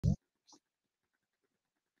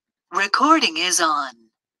Recording is on.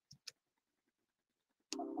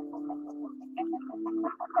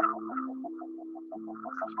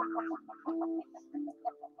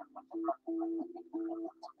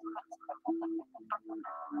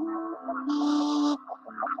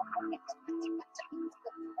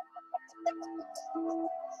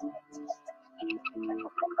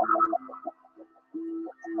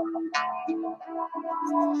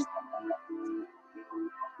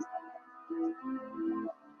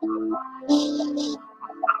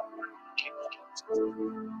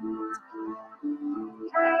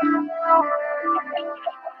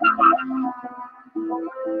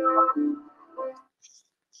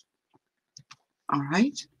 All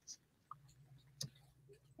right.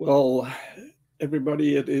 Well,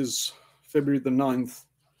 everybody, it is February the 9th,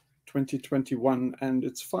 2021, and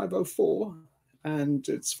it's 5:04, and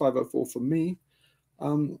it's 5:04 for me.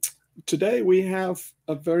 Today we have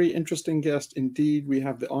a very interesting guest indeed. We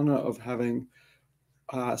have the honor of having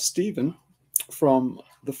Steven from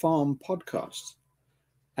the Farm podcast,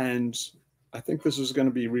 and I think this is going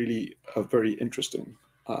to be really a very interesting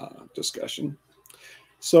discussion.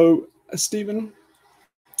 So, Steven,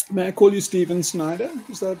 may I call you Steven Snider?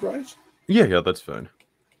 Is that right? Yeah, that's fine.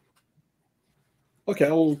 Okay,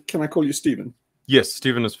 well, can I call you Steven? Yes,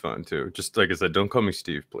 Steven is fine too. Just like I said, don't call me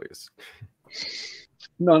Steve, please.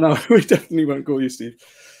 No, we definitely won't call you Steve.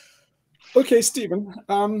 Okay, Steven.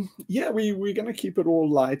 Yeah, we're going to keep it all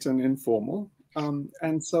light and informal.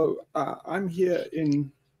 And so I'm here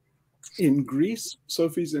in Greece.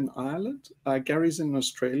 Sophie's in Ireland. Gary's in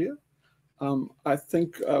Australia. I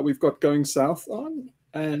think we've got Going South on,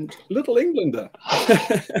 and Little Englander.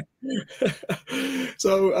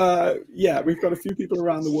 So yeah, we've got a few people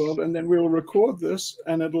around the world, and then we'll record this,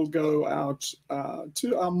 and it'll go out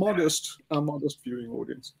to our modest viewing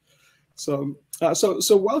audience. So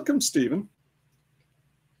welcome, Steven.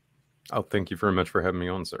 Oh, thank you very much for having me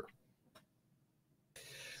on, sir.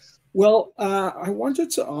 Well, I wanted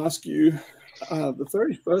to ask you, the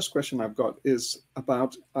very first question I've got is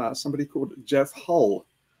about somebody called Jeff Hull.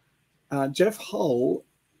 Jeff Hull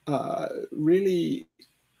really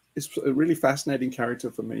is a really fascinating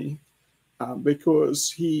character for me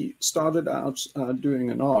because he started out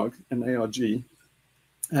doing an ARG,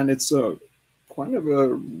 and it's kind of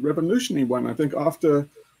a revolutionary one, I think, after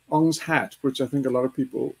Ong's Hat, which I think a lot of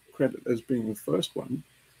people credit as being the first one.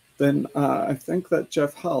 Then I think that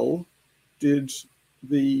Jeff Hull did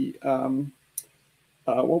the,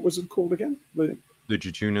 what was it called again? The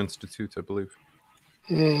Jejune Institute, I believe.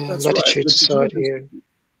 That's Latitude right, Society.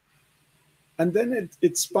 And then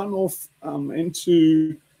it spun off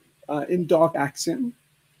into In Dark Axiom,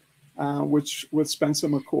 which with Spencer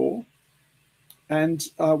McCall. And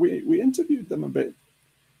we interviewed them a bit.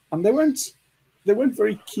 And they weren't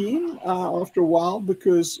very keen after a while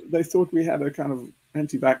because they thought we had a kind of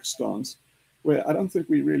anti-vax stance, where I don't think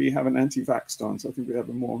we really have an anti-vax stance. I think we have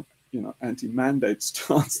a more, anti-mandate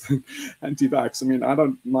stance than anti-vax. I mean, I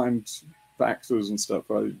don't mind vaxxers and stuff.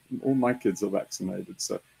 All my kids are vaccinated,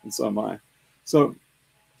 so am I. So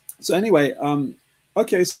anyway,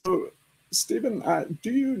 okay. So Steven,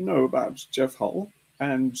 do you know about Jeff Hull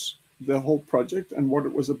and the whole project and what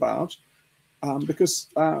it was about? Because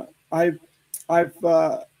I've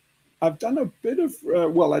done a bit of,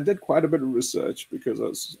 I did quite a bit of research because I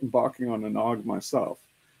was embarking on an ARG myself.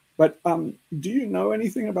 But do you know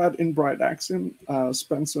anything about In Bright Axiom,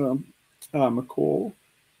 Spencer McCall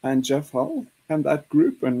and Jeff Hull and that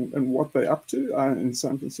group and what they're up to in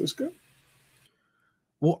San Francisco?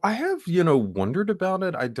 Well, I have, wondered about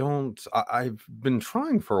it. I've been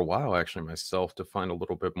trying for a while, actually, myself, to find a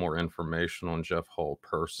little bit more information on Jeff Hull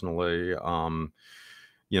personally. I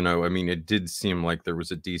mean, it did seem like there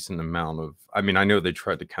was a decent amount of, I know they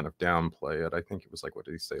tried to kind of downplay it. I think it was like, what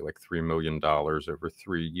did he say? Like $3 million over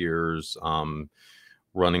 3 years,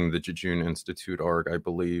 running the Jejune Institute ARG, I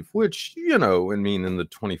believe, which, in the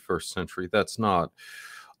 21st century, that's not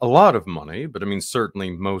a lot of money, but certainly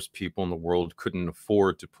most people in the world couldn't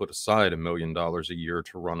afford to put aside $1 million a year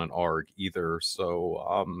to run an ARG either.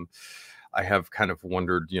 So, I have kind of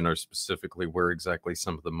wondered, specifically where exactly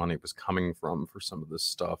some of the money was coming from for some of this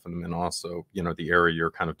stuff. And then also, the area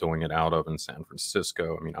you're kind of doing it out of in San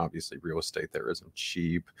Francisco. Obviously real estate there isn't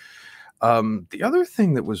cheap. The other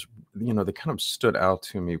thing that was, that kind of stood out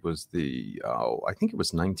to me was I think it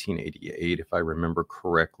was 1988, if I remember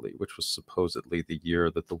correctly, which was supposedly the year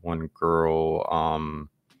that the one girl,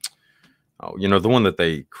 Oh, you know, the one that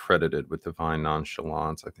they credited with divine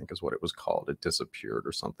nonchalance, I think is what it was called. It disappeared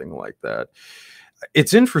or something like that.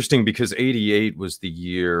 It's interesting because 88 was the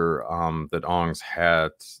year that Ong's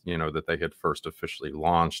had, you know, that they had first officially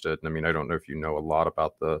launched it. And I mean, I don't know if you know a lot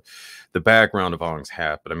about the background of Ong's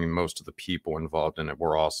Hat, but I mean, most of the people involved in it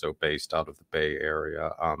were also based out of the Bay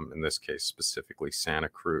Area. In this case, specifically Santa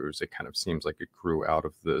Cruz. It kind of seems like it grew out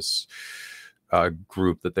of this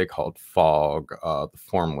group that they called FOG, the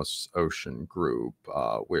Formless Ocean Group,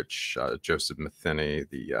 which Joseph Matheny,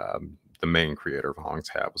 the main creator of Ong's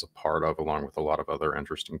Hat, was a part of, along with a lot of other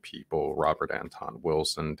interesting people, Robert Anton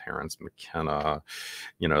Wilson, Terrence McKenna,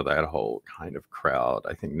 you know, that whole kind of crowd.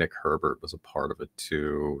 I think Nick Herbert was a part of it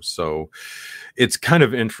too. So it's kind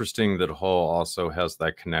of interesting that Hull also has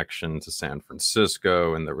that connection to San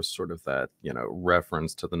Francisco, and there was sort of that, you know,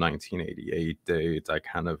 reference to the 1988 date. I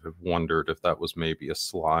kind of have wondered if that was maybe a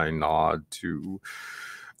sly nod to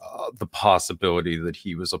the possibility that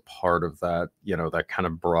he was a part of that, you know, that kind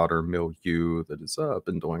of broader milieu that has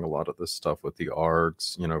been doing a lot of this stuff with the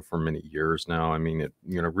ARGs, you know, for many years now. I mean, it,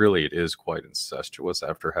 you know, really it is quite incestuous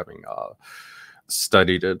after having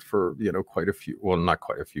studied it for, you know, quite a few, well, not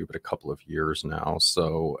quite a few, but a couple of years now.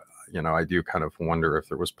 So, you know, I do kind of wonder if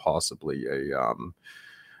there was possibly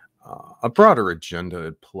a broader agenda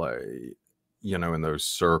at play, you know, in those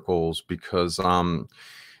circles, because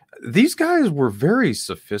these guys were very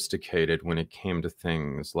sophisticated when it came to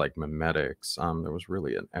things like memetics. There was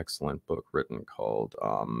really an excellent book written called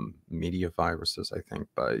Media Viruses, I think,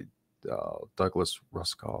 by Douglas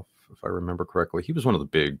Ruskoff, if I remember correctly. He was one of the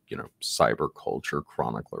big, you know, cyber culture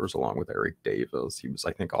chroniclers, along with Eric Davis. He was,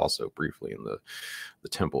 I think, also briefly in the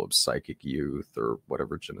Temple of Psychic Youth, or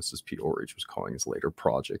whatever Genesis P. Orridge was calling his later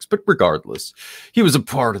projects. But regardless, he was a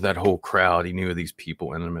part of that whole crowd. He knew these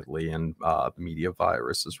people intimately, and Media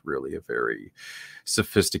Virus is really a very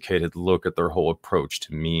sophisticated look at their whole approach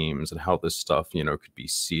to memes and how this stuff, you know, could be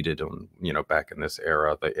seeded on, you know, back in this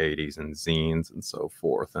era, the 80s, and zines and so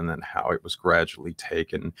forth, and then how it was gradually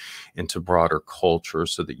taken into broader culture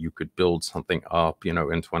so that you could build something up, you know,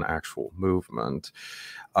 into an actual movement.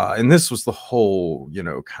 And this was the whole, you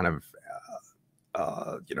know, kind of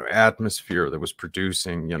you know, atmosphere that was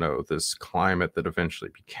producing, you know, this climate that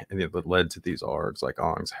eventually became, you know, that led to these ARGs like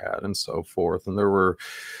Ong's Hat and so forth. And there were,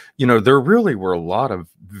 you know, there really were a lot of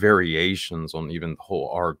variations on even the whole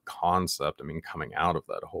ARG concept. I mean, coming out of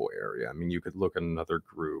that whole area. I mean, you could look at another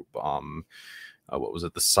group, what was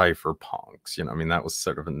it, the cypherpunks, you know, I mean, that was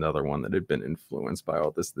sort of another one that had been influenced by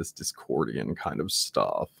all this Discordian kind of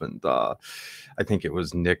stuff. And I think it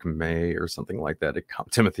was Nick May or something like that,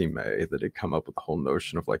 Timothy May, that had come up with the whole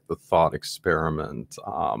notion of like the thought experiment,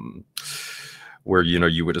 where, you know,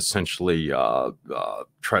 you would essentially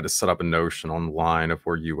try to set up a notion online of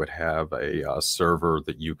where you would have a server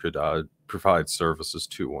that you could provide services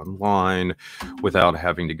to online without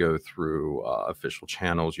having to go through official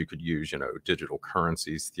channels. You could use, you know, digital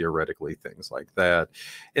currencies, theoretically, things like that.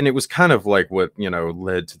 And it was kind of like what, you know,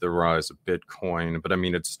 led to the rise of Bitcoin. But I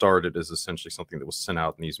mean, it started as essentially something that was sent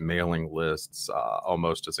out in these mailing lists,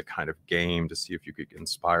 almost as a kind of game to see if you could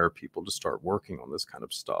inspire people to start working on this kind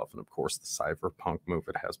of stuff. And of course, the cypherpunk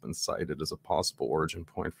movement has been cited as a possible origin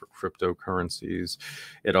point for cryptocurrencies.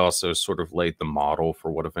 It also sort of laid the model for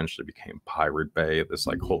what eventually became Pirate Bay, this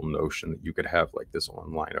like whole notion that you could have like this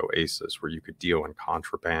online oasis where you could deal in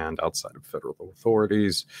contraband outside of federal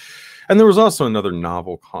authorities. And there was also another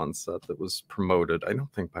novel concept that was promoted, I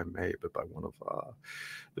don't think by May, but by one of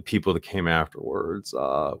the people that came afterwards,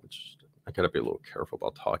 which I gotta be a little careful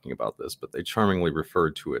about talking about this, but they charmingly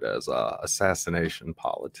referred to it as assassination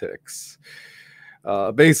politics.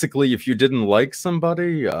 Basically, if you didn't like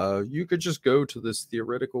somebody, you could just go to this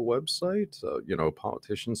theoretical website, you know,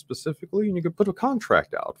 politicians specifically, and you could put a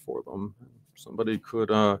contract out for them. Somebody could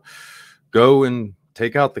go and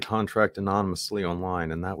take out the contract anonymously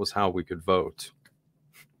online, and that was how we could vote.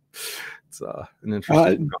 It's an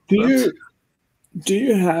interesting concept. Do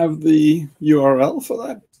you have the URL for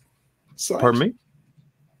that site? Pardon me?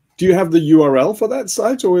 Do you have the URL for that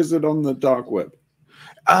site, or is it on the dark web?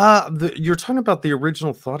 You're talking about the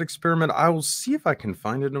original thought experiment. I will see if I can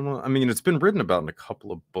find it. I mean, it's been written about in a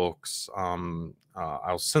couple of books.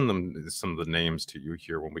 I'll send them some of the names to you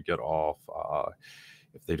here when we get off,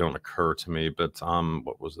 if they don't occur to me. But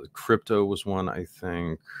what was it? Crypto was one, I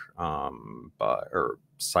think, or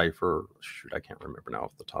Cipher. Shoot, I can't remember now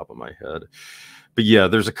off the top of my head. But yeah,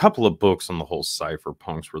 there's a couple of books on the whole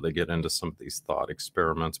cypherpunks where they get into some of these thought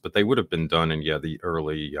experiments, but they would have been done in, the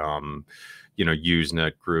early, you know,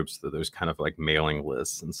 Usenet groups, those kind of like mailing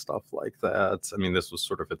lists and stuff like that. I mean, this was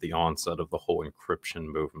sort of at the onset of the whole encryption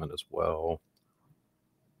movement as well.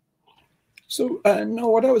 So no,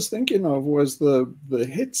 what I was thinking of was the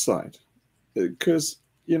hit site, because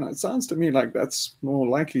it sounds to me like that's more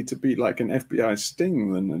likely to be like an FBI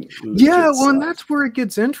sting than a Yeah, legit well, and site. that's where it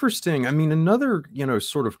gets interesting. I mean, another,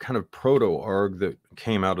 sort of kind of proto-arg that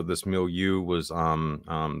came out of this milieu was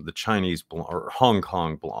the Chinese or Hong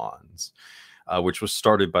Kong blondes, which was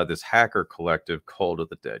started by this hacker collective called of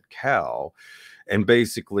the Dead Cow. And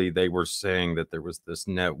basically, they were saying that there was this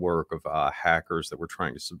network of hackers that were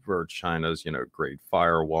trying to subvert China's, Great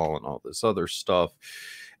Firewall and all this other stuff.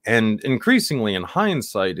 And increasingly, in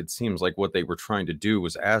hindsight, it seems like what they were trying to do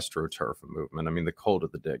was astroturf a movement. I mean, the Cult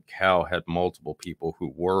of the Dead Cow had multiple people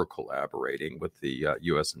who were collaborating with the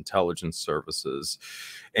U.S. intelligence services.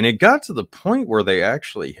 And it got to the point where they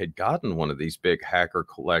actually had gotten one of these big hacker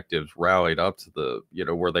collectives rallied up to the,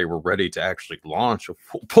 where they were ready to actually launch a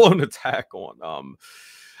full-blown attack on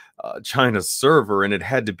China's server, and it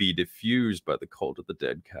had to be diffused by the Cult of the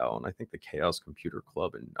Dead Cow, and I think the Chaos Computer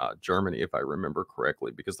Club in Germany, if I remember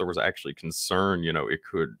correctly, because there was actually concern, it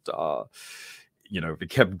could, if it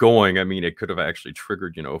kept going, I mean, it could have actually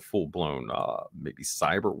triggered, a full-blown maybe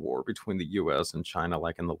cyber war between the U.S. and China,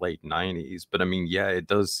 like in the late 90s. But I mean, yeah, it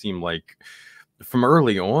does seem like from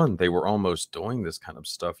early on, they were almost doing this kind of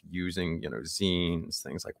stuff using, zines,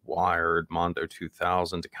 things like Wired, Mondo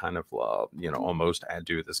 2000 to kind of, almost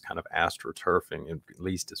do this kind of astroturfing, at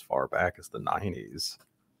least as far back as the 90s.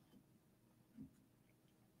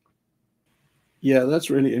 Yeah, that's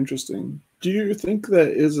really interesting. Do you think there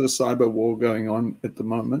is a cyber war going on at the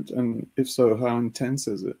moment? And if so, how intense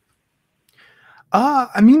is it?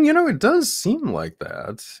 I mean, it does seem like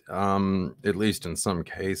that, at least in some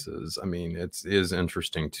cases. I mean, it is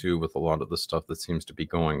interesting too with a lot of the stuff that seems to be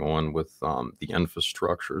going on with the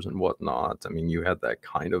infrastructures and whatnot. I mean, you had that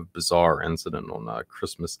kind of bizarre incident on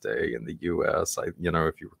Christmas Day in the U.S. If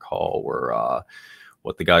you recall, where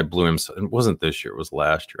what the guy blew himself. It wasn't this year; it was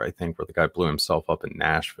last year, I think, where the guy blew himself up in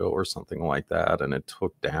Nashville or something like that, and it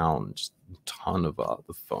took down just a ton of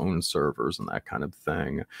the phone servers and that kind of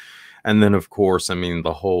thing. And then, of course, I mean,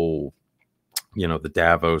 the whole, the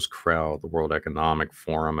Davos crowd, the World Economic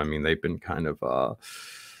Forum, I mean, they've been kind of,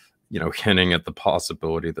 hinting at the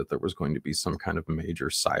possibility that there was going to be some kind of major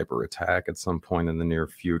cyber attack at some point in the near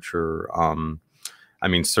future. I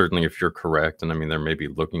mean, certainly if you're correct, and I mean, they're maybe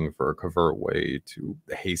looking for a covert way to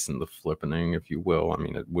hasten the flippening, if you will. I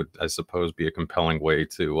mean, it would, I suppose, be a compelling way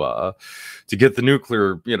to get the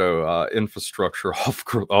nuclear, infrastructure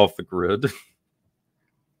off the grid.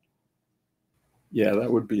 Yeah,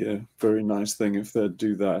 that would be a very nice thing if they'd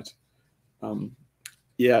do that.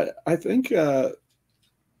 Yeah, I think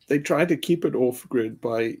they try to keep it off grid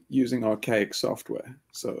by using archaic software.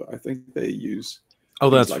 So I think they use Oh,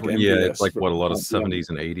 things that's like yeah. MVS It's like for what, a lot of IBM. 70s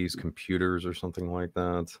and 80s computers or something like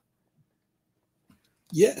that.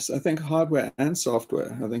 Yes, I think hardware and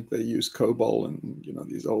software. I think they use COBOL and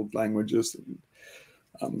these old languages.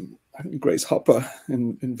 I think Grace Hopper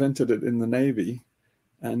invented it in the Navy,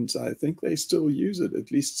 and I think they still use it,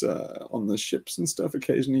 at least on the ships and stuff.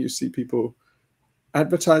 Occasionally, you see people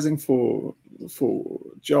advertising for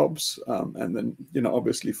jobs, and then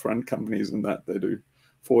obviously front companies and that they do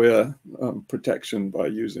FOIA protection by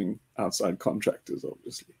using outside contractors,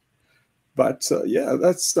 obviously. But yeah,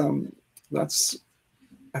 that's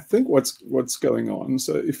I think what's going on.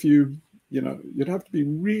 So if you'd have to be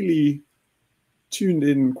really tuned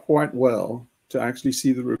in quite well to actually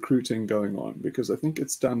see the recruiting going on, because I think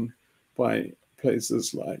it's done by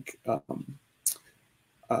places like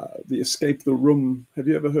the Escape the Room. Have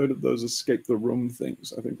you ever heard of those Escape the Room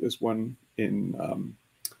things? I think there's one in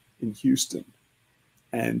Houston,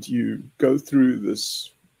 and you go through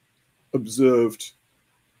this observed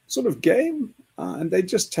sort of game, and they're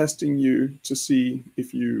just testing you to see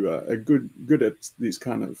if you are good at these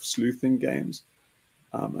kind of sleuthing games.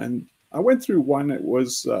 And I went through one. It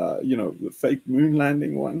was the fake moon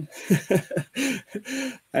landing one,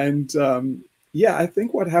 and yeah, I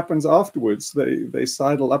think what happens afterwards, they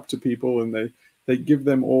sidle up to people and they give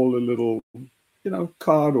them all a little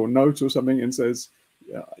card or note or something, and says,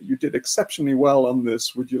 yeah, you did exceptionally well on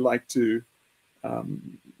this. Would you like to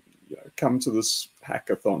come to this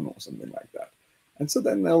hackathon or something like that? And so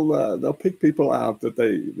then they'll pick people out that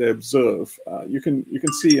they observe. You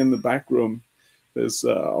can see in the back room, there's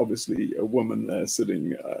obviously a woman there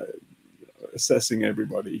sitting, assessing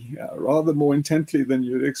everybody rather more intently than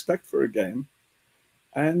you'd expect for a game.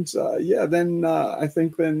 And yeah, then I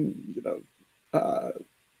think then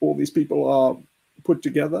all these people are put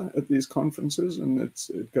together at these conferences, and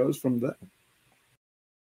it goes from there.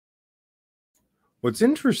 What's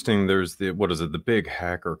interesting, there's the big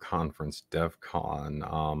hacker conference, DEF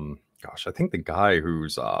CON, gosh, I think the guy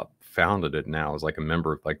who's founded it now is like a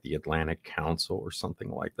member of like the Atlantic Council or something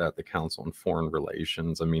like that, the Council on Foreign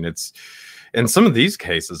Relations. I mean, it's in some of these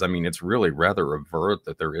cases, I mean, it's really rather overt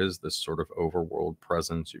that there is this sort of overworld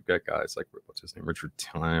presence. You've got guys like, what's his name, Richard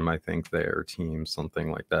Time, I think, their team, something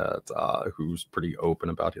like that, who's pretty open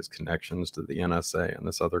about his connections to the NSA and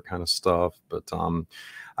this other kind of stuff. But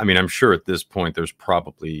I mean, I'm sure at this point there's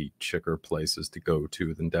probably chicker places to go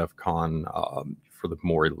to than DEF CON for the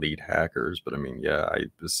more elite hackers. But I mean, yeah, I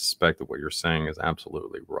suspect that what you're saying is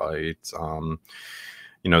absolutely right.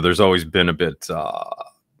 You know, there's always been a bit,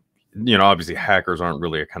 you know, obviously hackers aren't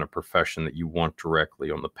really a kind of profession that you want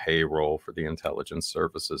directly on the payroll for the intelligence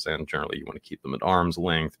services. And generally you want to keep them at arm's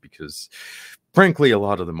length because frankly, a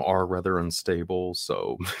lot of them are rather unstable.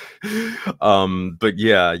 So, but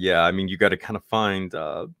yeah, I mean, you got to kind of find,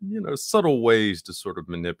 you know, subtle ways to sort of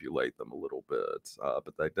manipulate them a little bit.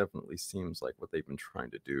 But that definitely seems like what they've been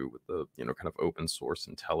trying to do with the, you know, kind of open source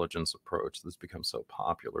intelligence approach that's become so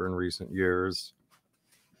popular in recent years.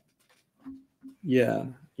 Yeah.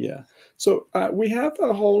 So we have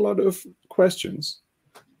a whole lot of questions,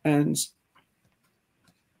 and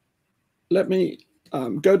let me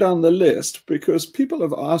go down the list because people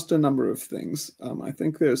have asked a number of things. I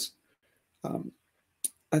think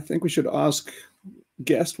I think we should ask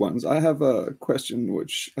guest ones. I have a question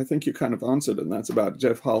which I think you kind of answered, and that's about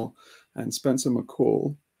Jeff Hull and Spencer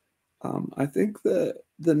McCall. I think the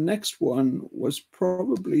next one was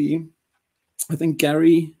probably, I think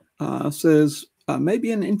Gary says,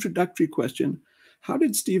 maybe an introductory question. How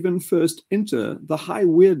did Steven first enter the high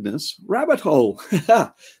weirdness rabbit hole?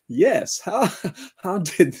 Yes, how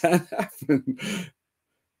did that happen?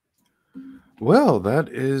 Well, that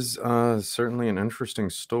is certainly an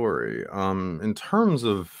interesting story. In terms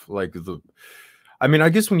of like I mean, I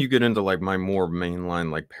guess when you get into like my more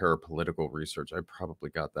mainline like parapolitical research, I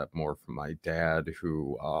probably got that more from my dad,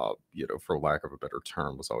 who, you know, for lack of a better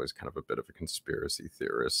term, was always kind of a bit of a conspiracy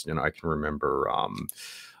theorist. You know, I can remember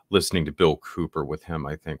listening to Bill Cooper with him,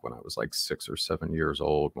 I think, when I was like 6 or 7 years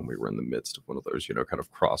old, when we were in the midst of one of those, you know, kind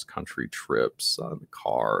of cross-country trips in the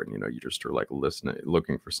car. And, you know, you just are like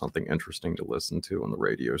looking for something interesting to listen to on the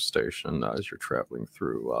radio station as you're traveling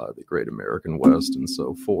through the great American West and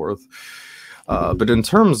so forth. But in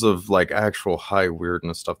terms of like actual high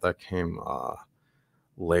weirdness stuff, that came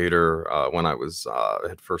later when I was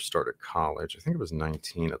had first started college. I think I was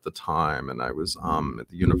 19 at the time, and I was at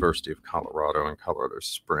the University of Colorado in Colorado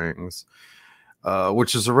Springs,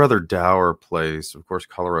 which is a rather dour place. Of course,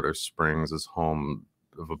 Colorado Springs is home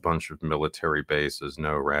of a bunch of military bases.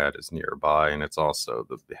 NORAD is nearby, and it's also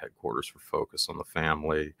the headquarters for Focus on the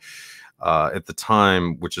Family. At the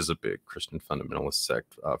time, which is a big Christian fundamentalist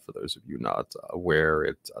sect, for those of you not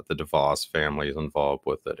aware, the DeVos family is involved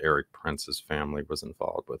with it. Eric Prince's family was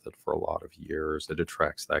involved with it for a lot of years. It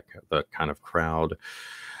attracts that kind of crowd.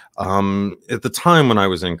 At the time when I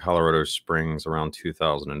was in Colorado Springs around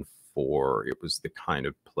 2004, it was the kind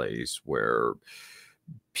of place where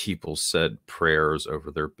people said prayers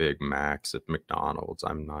over their Big Macs at McDonald's.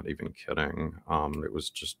 I'm not even kidding. It was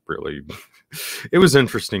just really, it was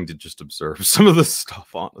interesting to just observe some of this stuff,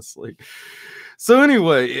 honestly. So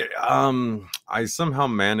anyway, I somehow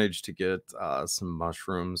managed to get some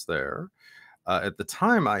mushrooms there. At the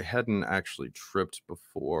time, I hadn't actually tripped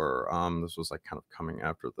before. This was like kind of coming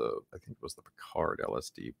after I think it was the Picard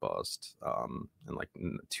LSD bust in like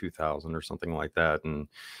 2000 or something like that. And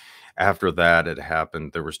after that had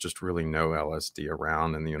happened, there was just really no LSD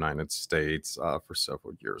around in the United States for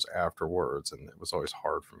several years afterwards. And it was always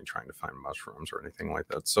hard for me trying to find mushrooms or anything like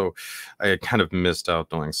that. So I had kind of missed out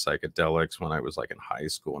doing psychedelics when I was like in high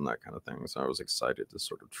school and that kind of thing. So I was excited to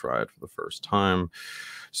sort of try it for the first time.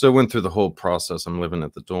 So I went through the whole process. I'm living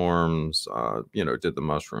at the dorms, you know, did the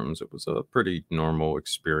mushrooms. It was a pretty normal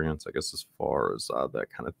experience, I guess, as far as that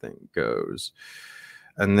kind of thing goes.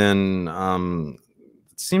 And then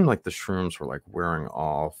it seemed like the shrooms were like wearing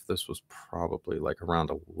off. This was probably like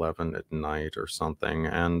around 11 at night or something.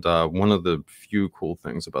 And one of the few cool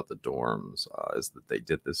things about the dorms is that they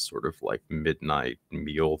did this sort of like midnight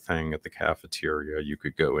meal thing at the cafeteria. You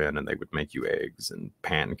could go in and they would make you eggs and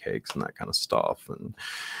pancakes and that kind of stuff. And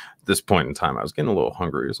at this point in time, I was getting a little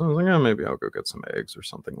hungry. So I was like, oh, maybe I'll go get some eggs or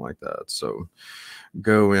something like that. So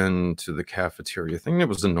go into the cafeteria thing. It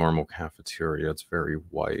was a normal cafeteria. It's very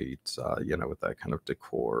white, you know, with that kind of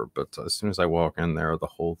decor. But as soon as I walk in there, the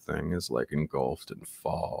whole thing is like engulfed in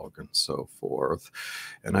fog and so forth.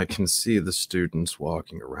 And I can see the students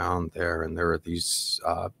walking around there, and there are these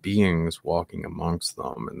beings walking amongst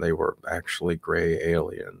them, and they were actually gray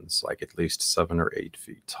aliens, like at least 7 or 8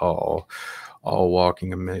 feet tall, all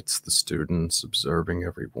walking amidst the students, observing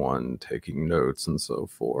everyone, taking notes and so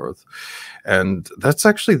forth. And that's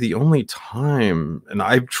actually the only time, and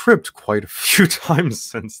I've tripped quite a few times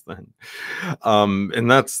since then.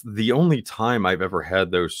 And that's the only time I've ever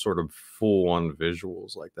had those sort of full-on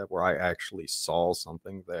visuals like that, where I actually saw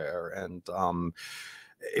something there. And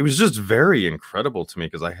it was just very incredible to me,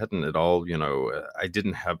 because I hadn't at all, I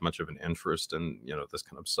didn't have much of an interest in, this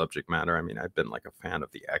kind of subject matter. I mean, I've been like a fan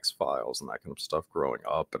of the X-Files and that kind of stuff growing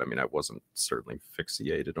up, but I mean, I wasn't certainly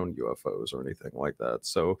fixated on UFOs or anything like that.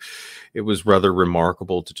 So it was rather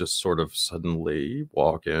remarkable to just sort of suddenly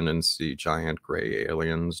walk in and see giant gray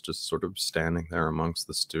aliens just sort of standing there amongst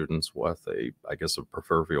the students with I guess, a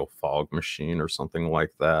proverbial fog machine or something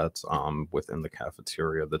like that, within the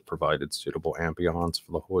cafeteria that provided suitable ambiance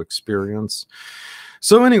for the whole experience.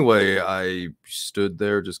 So anyway, I stood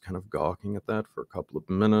there just kind of gawking at that for a couple of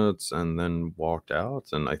minutes and then walked out.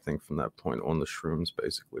 And I think from that point on, the shrooms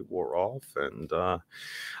basically wore off. And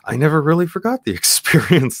I never really forgot the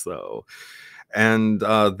experience, though. And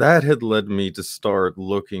that had led me to start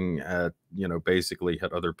looking at, basically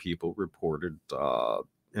had other people reported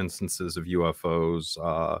instances of UFOs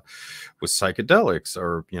with psychedelics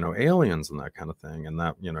or, aliens and that kind of thing. And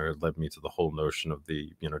that, it led me to the whole notion of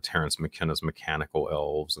the, Terence McKenna's mechanical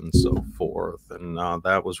elves and so forth. And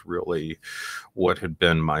that was really what had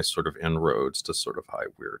been my sort of inroads to sort of high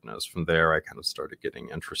weirdness. From there, I kind of started getting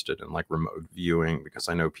interested in like remote viewing, because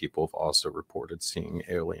I know people have also reported seeing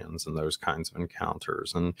aliens and those kinds of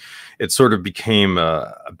encounters. And it sort of became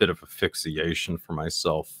a bit of a fixation for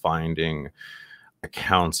myself, finding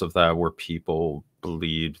accounts of that where people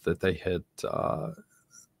believed that they had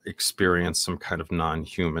experienced some kind of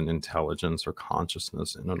non-human intelligence or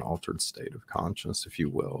consciousness in an altered state of conscience, if you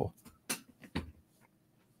will.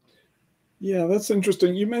 Yeah, that's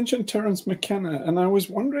interesting. You mentioned Terence McKenna, and I was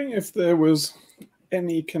wondering if there was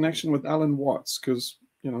any connection with Alan Watts, because,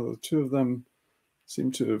 the two of them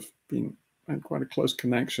seem to have had quite a close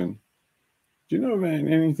connection. Do you know of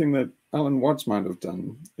anything that Alan Watts might have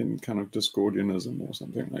done in kind of Discordianism or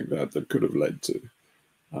something like that that could have led to,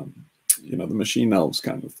 the machine elves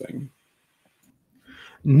kind of thing?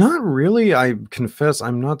 Not really. I confess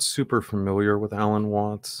I'm not super familiar with Alan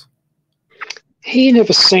Watts. He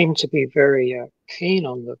never seemed to be very keen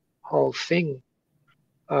on the whole thing.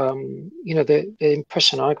 The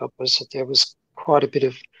impression I got was that there was quite a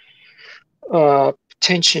bit of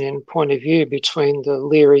tension in point of view between the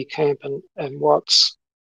Leary camp and Watts.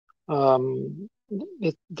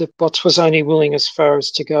 Watts was only willing as far as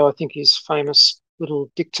to go. I think his famous little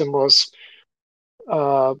dictum was,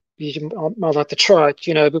 you might like to try it,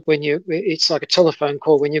 but it's like a telephone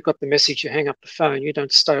call. When you've got the message, you hang up the phone. You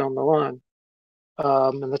don't stay on the line.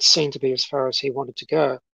 And that seemed to be as far as he wanted to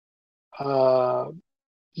go.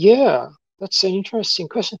 Yeah, that's an interesting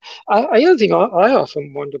question. The other thing I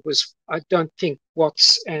often wondered was, I don't think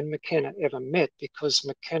Watts and McKenna ever met, because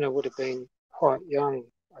McKenna would have been quite young,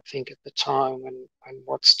 I think, at the time when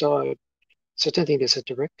Watts died. So I don't think there's a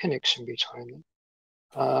direct connection between them.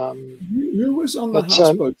 Who was on the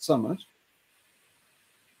Houseboat Summit?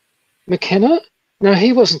 McKenna? No,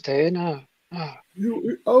 he wasn't there. No. I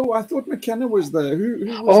thought McKenna was there. Who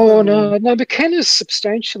was there? No, McKenna's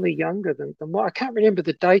substantially younger than I can't remember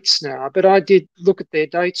the dates now, but I did look at their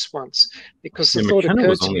dates once, because the thought McKenna occurred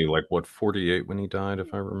was to only me. like, what, 48 when he died,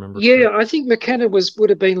 if I remember Yeah, correctly. I think McKenna would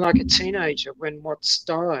have been like a teenager when Watts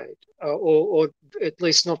died, or at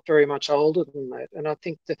least not very much older than that. And I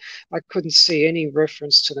think that I couldn't see any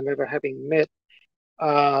reference to them ever having met.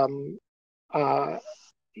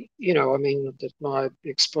 I mean, that my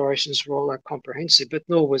explorations were all that comprehensive, but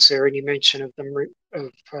nor was there any mention of them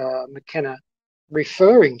McKenna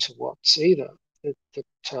referring to Watts either that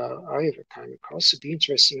I ever came across. It'd be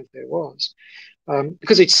interesting if there was,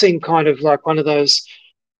 because it seemed kind of like one of those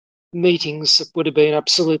meetings that would have been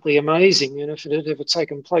absolutely amazing, and if it had ever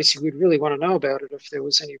taken place, you would really want to know about it if there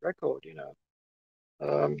was any record,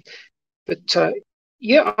 But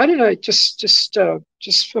yeah, I don't know.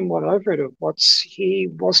 Just from what I've read of Watts, he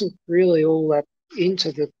wasn't really all that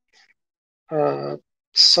into the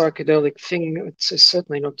psychedelic thing. It's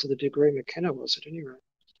certainly not to the degree McKenna was, at any rate.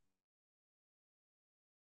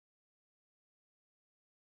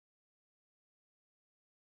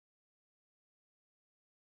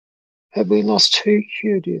 Have we lost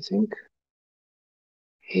Hugh, do you think?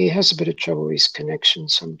 He has a bit of trouble with his connection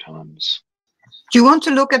sometimes. Do you want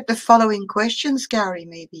to look at the following questions, Gary,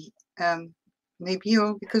 maybe? Maybe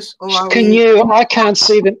because... I can't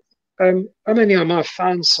see them. I'm only on my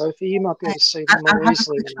phone, Sophie. You might be able to see them more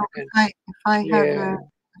easily than I can. If I have a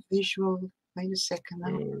visual, wait a second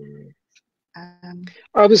now.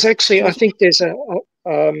 I was actually, I think there's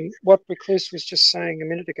what Recluse was just saying a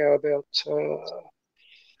minute ago about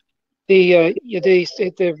the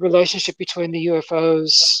relationship between the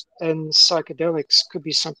UFOs and psychedelics could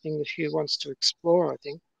be something that Hugh wants to explore, I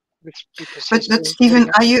think. But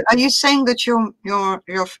Stephen, are you saying that your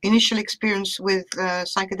initial experience with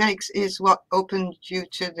psychedelics is what opened you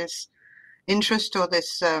to this interest or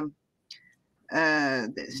this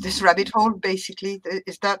this rabbit hole, basically?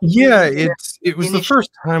 Is that? Yeah, it was the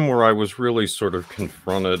first time where I was really sort of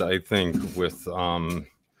confronted, I think, with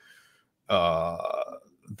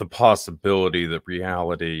the possibility that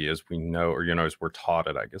reality as we know, or, you know, as we're taught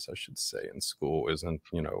it, I guess I should say, in school isn't,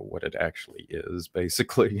 you know, what it actually is,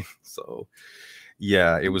 basically. So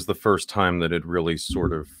yeah, it was the first time that it really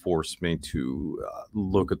sort of forced me to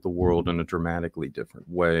look at the world in a dramatically different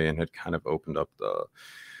way, and it kind of opened up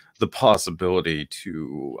the possibility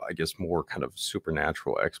to, I guess, more kind of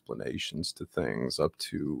supernatural explanations to things, up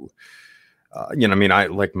to you know, I mean, I,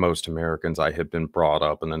 like most Americans, I had been brought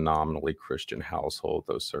up in a nominally Christian household,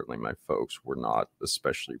 though certainly my folks were not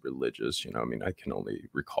especially religious. You know, I mean, I can only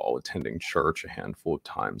recall attending church a handful of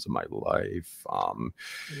times in my life.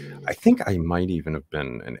 I think I might even have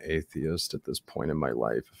been an atheist at this point in my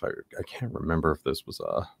life. If I can't remember if this was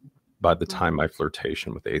by the time my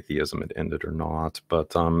flirtation with atheism had ended or not.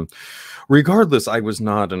 But regardless, I was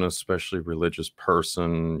not an especially religious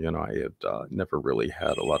person. You know, I had never really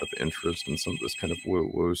had a lot of interest in some of this kind of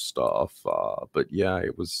woo-woo stuff. But yeah,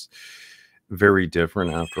 it was very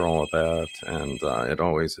different after all of that. And it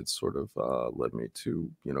always had sort of led me to,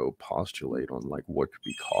 you know, postulate on like what could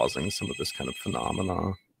be causing some of this kind of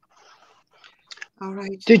phenomena. All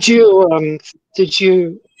right. Did you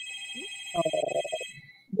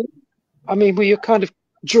I mean, were you kind of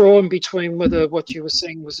drawn between whether what you were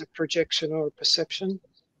seeing was a projection or a perception?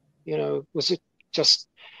 You know, was it just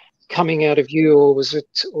coming out of you, or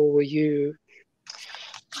were you,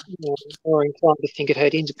 more inclined to think it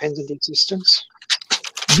had independent existence?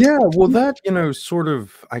 Yeah, well, that, you know, sort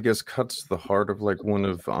of, I guess, cuts to the heart of like one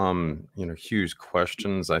of you know, Hugh's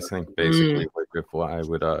questions. I think basically like if I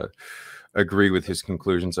would agree with his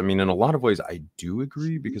conclusions. I mean, in a lot of ways I do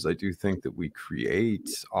agree, because I do think that we create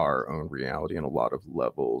our own reality in a lot of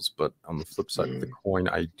levels. But on the flip side of the coin,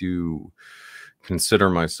 I do consider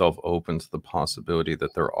myself open to the possibility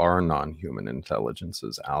that there are non-human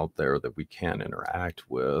intelligences out there that we can interact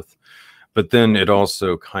with. But then it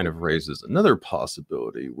also kind of raises another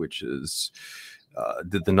possibility, which is,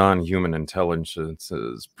 did the non-human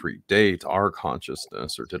intelligences predate our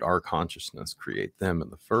consciousness, or did our consciousness create them in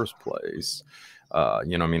the first place?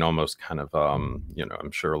 You know, I mean, almost kind of, you know,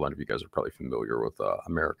 I'm sure a lot of you guys are probably familiar with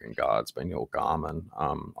American Gods by Neil Gaiman,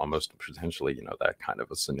 almost potentially, you know, that kind of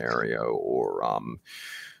a scenario, or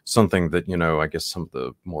something that, you know, I guess some of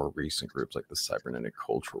the more recent groups like the Cybernetic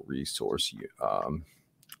Cultural Resource,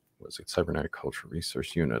 was it Cybernetic Cultural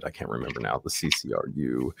Resource Unit? I can't remember now, the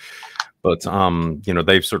CCRU. But, you know,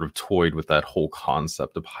 they've sort of toyed with that whole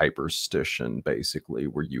concept of hyperstition, basically,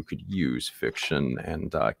 where you could use fiction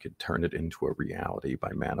and could turn it into a reality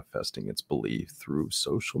by manifesting its belief through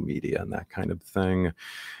social media and that kind of thing.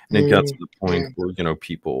 And it gets to the point where, you know,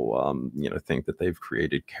 people, you know, think that they've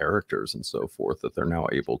created characters and so forth that they're now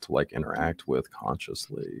able to like interact with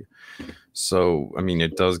consciously. So, I mean,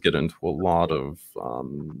 it does get into a lot of,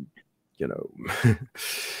 you know,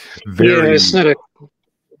 very... Yeah, it's not a...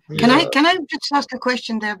 Can I just ask a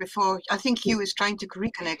question there before? I think Hugh is trying to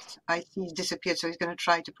reconnect. I think he's disappeared, so he's going to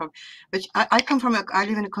try to probably. But I come from I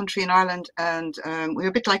live in a country in Ireland, and we're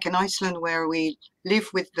a bit like in Iceland, where we live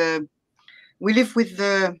with the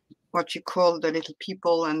what you call the little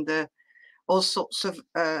people and the all sorts of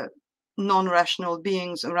non-rational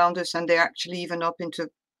beings around us, and they're actually even up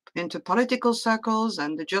into political circles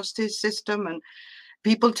and the justice system, and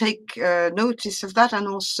people take notice of that, and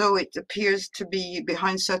also it appears to be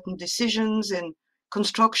behind certain decisions in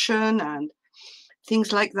construction and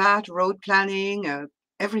things like that, road planning,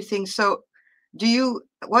 everything. So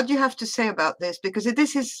what do you have to say about this? Because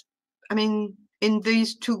this is, I mean, in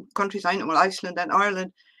these two countries, I know, well, Iceland and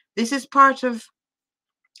Ireland, this is part of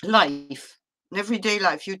life, everyday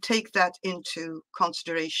life. You take that into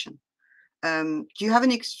consideration. Do you have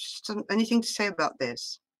anything to say about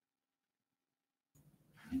this?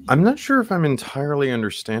 I'm not sure if I'm entirely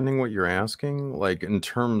understanding what you're asking, like in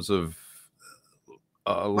terms of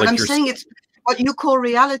what like I'm you're saying, it's what you call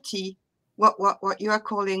reality, what you are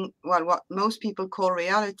calling, well, what most people call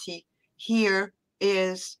reality here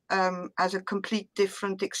is as a complete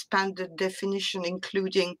different expanded definition,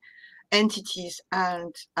 including entities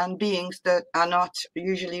and beings that are not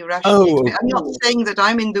usually rationally. Oh, I'm not saying that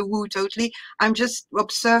I'm in the woo totally. I'm just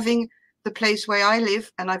observing the place where I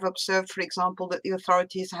live, and I've observed, for example, that the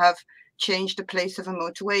authorities have changed the place of a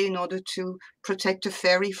motorway in order to protect a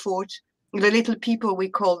fairy fort. The little people, we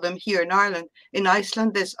call them here in Ireland. In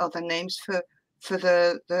Iceland, there's other names for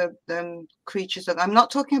the creatures. That I'm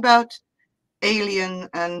not talking about alien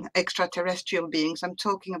and extraterrestrial beings. I'm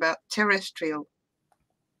talking about terrestrial.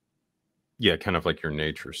 Yeah, kind of like your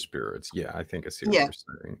nature spirits. Yeah, I think I see what Yeah.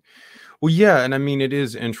 you're saying. Well, yeah, and I mean, it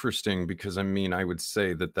is interesting because I mean, I would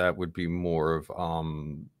say that that would be more of,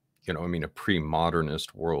 you know, I mean, a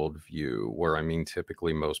pre-modernist worldview where I mean,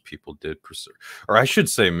 typically most people did preserve, or I should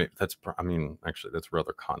say that's, I mean, actually, that's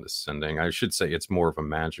rather condescending. I should say it's more of a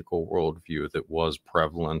magical worldview that was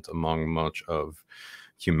prevalent among much of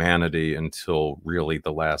humanity until really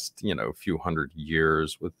the last, you know, few hundred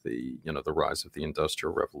years with the, you know, the rise of the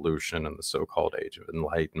Industrial Revolution and the so-called Age of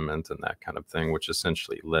Enlightenment and that kind of thing, which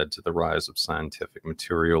essentially led to the rise of scientific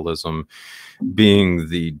materialism being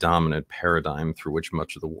the dominant paradigm through which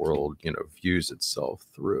much of the world, you know, views itself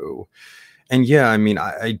through. And yeah, I mean,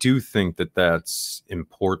 I do think that that's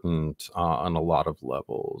important on a lot of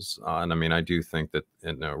levels. And I mean, I do think that,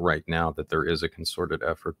 you know, right now that there is a concerted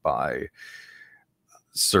effort by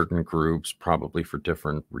certain groups, probably for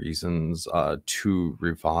different reasons, to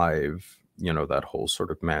revive, you know, that whole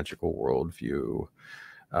sort of magical worldview,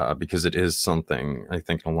 because it is something, I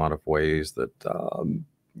think, in a lot of ways that,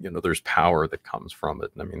 you know, there's power that comes from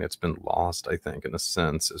it. And I mean, it's been lost, I think, in a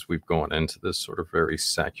sense, as we've gone into this sort of very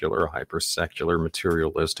secular, hyper-secular,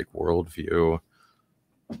 materialistic worldview.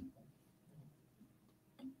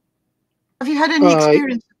 Have you had any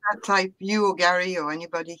experience of that type, you or Gary or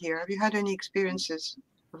anybody here? Have you had any experiences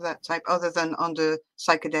of that type other than on the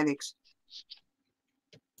psychedelics?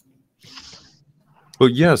 Well,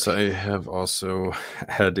 yes, I have also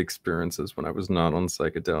had experiences when I was not on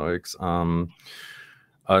psychedelics.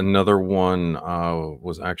 Another one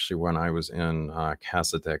was actually when I was in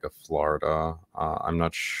Casadega, Florida. I'm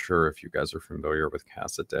not sure if you guys are familiar with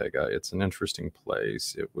Casadega. It's an interesting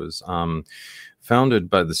place. It was founded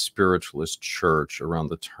by the spiritualist church around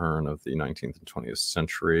the turn of the 19th and 20th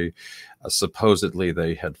century. Supposedly,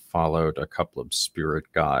 they had followed a couple of spirit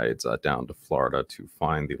guides down to Florida to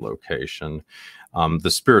find the location. The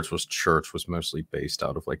spiritualist church was mostly based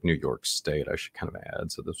out of like New York State, I should kind of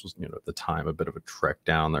add. So this was, you know, at the time, a bit of a trek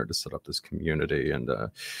down there to set up this community. And it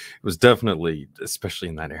was definitely, especially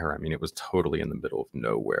in that era, I mean, it was totally in the middle of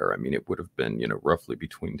nowhere. I mean, it would have been, you know, roughly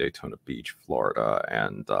between Daytona Beach, Florida,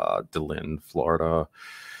 and DeLynn, Florida.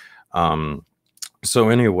 So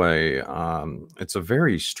anyway, it's a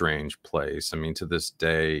very strange place. I mean, to this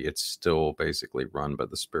day, it's still basically run by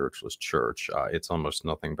the spiritualist church. It's almost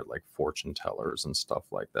nothing but like fortune tellers and stuff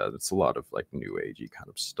like that. It's a lot of like new agey kind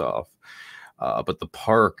of stuff. But the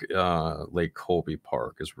park, Lake Colby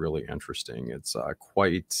Park, is really interesting. It's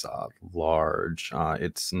quite large.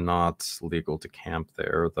 It's not legal to camp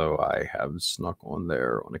there, though I have snuck on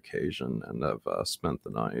there on occasion and have spent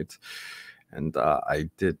the night. And I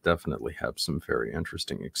did definitely have some very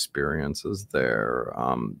interesting experiences there.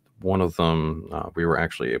 One of them, we were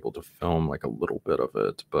actually able to film like a little bit of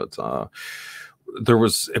it, but there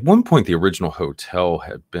was, at one point, the original hotel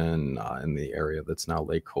had been in the area that's now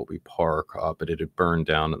Lake Colby Park, but it had burned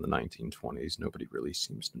down in the 1920s. Nobody really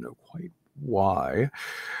seems to know quite why.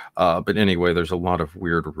 But anyway, there's a lot of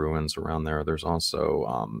weird ruins around there. There's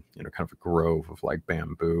also, you know, kind of a grove of like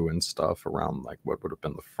bamboo and stuff around like what would have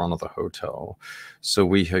been the front of the hotel. So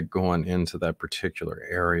we had gone into that particular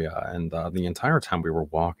area, and the entire time we were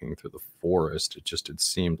walking through the forest, it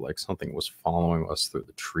seemed like something was following us through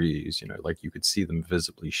the trees. You know, like you could see them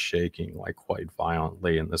visibly shaking like quite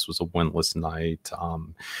violently. And this was a windless night.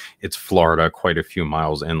 It's Florida, quite a few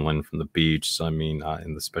miles inland from the beach. So I mean,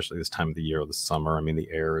 and especially this time of the year, the summer, I mean, the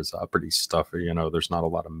air is pretty stuffy. You know, there's not a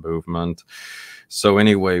lot of movement. So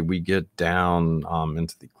anyway, we get down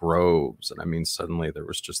into the groves, and I mean, suddenly there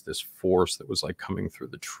was just this force that was like coming through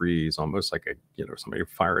the trees, almost like a, you know, somebody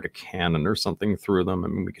fired a cannon or something through them. I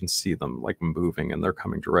mean, we can see them like moving, and they're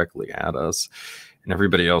coming directly at us. And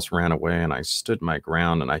everybody else ran away, and I stood my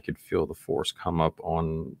ground, and I could feel the force come up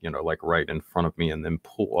on, you know, like right in front of me, and then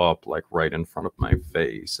pull up like right in front of my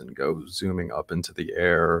face and go zooming up into the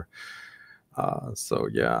air. So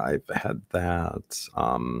yeah, I've had that.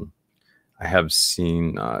 I have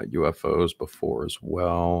seen UFOs before as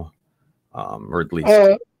well, or at least.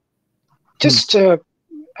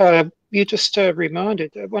 You just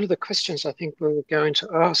reminded, one of the questions I think we were going to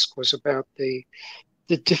ask was about the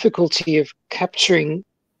difficulty of capturing,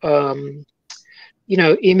 you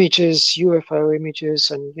know, images, UFO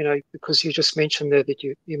images, and, you know, because you just mentioned there that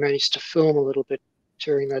you managed to film a little bit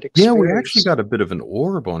during that Yeah, we experience? actually got a bit of an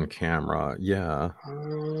orb on camera. Yeah.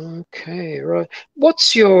 Okay, right.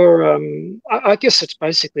 What's your, I guess it's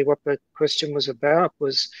basically what the question was about,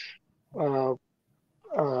 was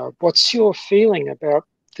what's your feeling about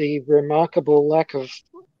the remarkable lack of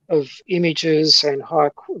images and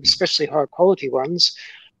especially high quality ones,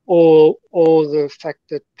 or the fact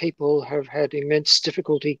that people have had immense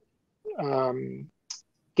difficulty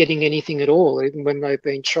getting anything at all, even when they've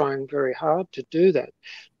been trying very hard to do that?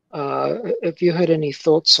 Have you had any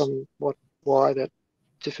thoughts on why that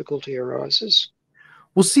difficulty arises?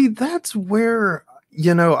 Well, see, that's where,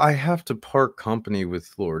 I have to part company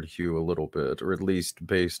with Lord Hugh a little bit, or at least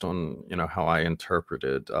based on, how I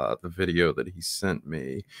interpreted the video that he sent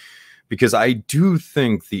me. Because I do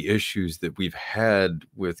think the issues that we've had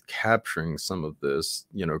with capturing some of this,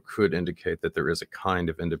 could indicate that there is a kind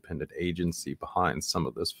of independent agency behind some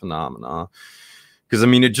of this phenomena. Because, I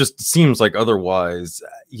mean, it just seems like otherwise,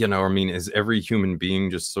 is every human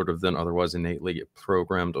being just sort of then otherwise innately get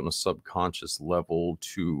programmed on a subconscious level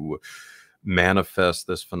to manifest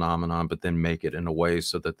this phenomenon, but then make it in a way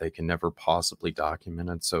so that they can never possibly document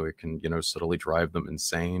it, so it can, subtly drive them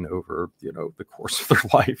insane over, the course of their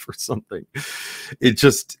life or something.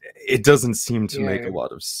 It doesn't seem to make a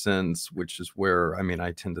lot of sense, which is where,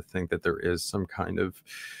 I tend to think that there is some kind of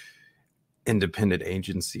independent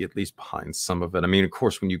agency, at least behind some of it. Of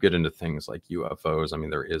course, when you get into things like UFOs,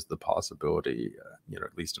 there is the possibility,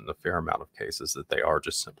 at least in a fair amount of cases, that they are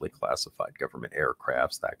just simply classified government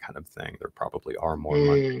aircrafts, that kind of thing. There probably are more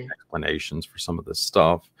mundane explanations for some of this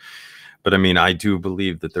stuff. But I do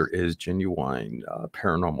believe that there is genuine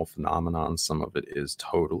paranormal phenomenon. Some of it is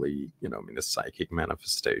totally, a psychic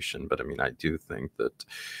manifestation. But I do think that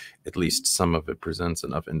at least some of it presents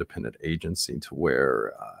enough independent agency to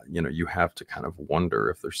where, you have to kind of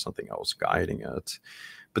wonder if there's something else guiding it.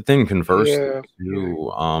 But then conversely,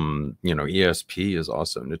 too, ESP is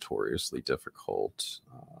also notoriously difficult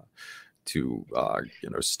to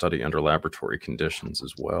study under laboratory conditions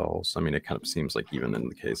as well. So it kind of seems like even in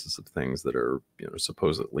the cases of things that are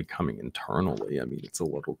supposedly coming internally, it's a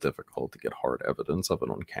little difficult to get hard evidence of it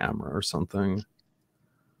on camera or something.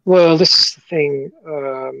 Well, this is the thing.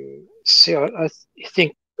 See, I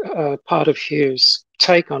think part of Hugh's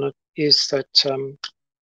take on it is that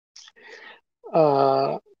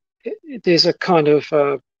there's a kind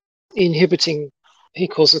of inhibiting, he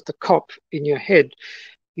calls it the cop in your head,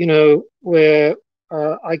 where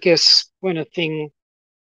I guess when a thing,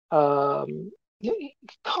 kind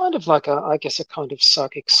of like a kind of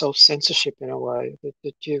psychic self-censorship in a way,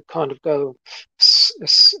 that you kind of go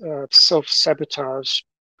self-sabotage,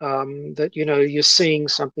 that, you're seeing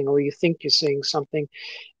something, or you think you're seeing something,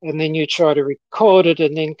 and then you try to record it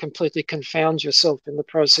and then completely confound yourself in the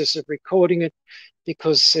process of recording it,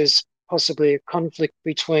 because there's possibly a conflict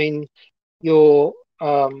between your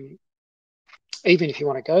even if you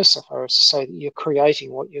want to go so far as to say that you're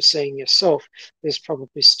creating what you're seeing yourself, there's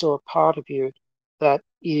probably still a part of you that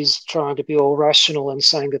is trying to be all rational and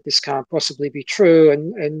saying that this can't possibly be true,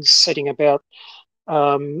 and setting about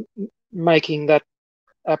making that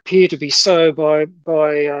appear to be so by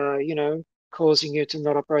causing you to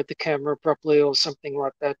not operate the camera properly or something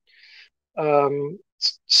like that.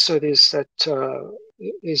 So there's that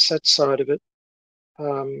side of it.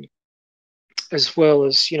 As well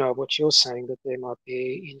as, what you're saying, that there might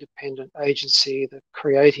be independent agency that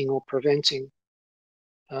creating or preventing.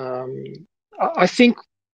 I think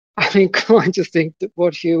I'm inclined to think that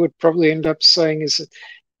what Hugh would probably end up saying is that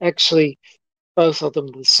actually both of them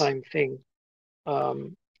are the same thing.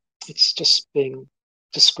 It's just being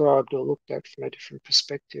described or looked at from a different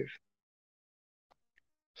perspective.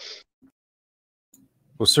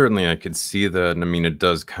 Well, certainly I could see that. And it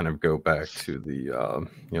does kind of go back to the,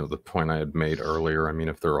 the point I had made earlier.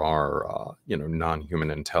 If there are,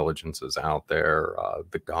 non-human intelligences out there,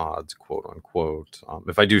 the gods, quote unquote,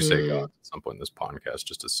 if I do say God at some point in this podcast,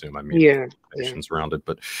 just assume I mean around it.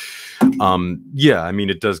 But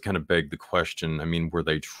it does kind of beg the question. Were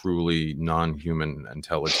they truly non-human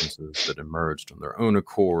intelligences that emerged on their own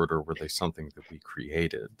accord, or were they something that we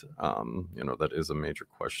created? That is a major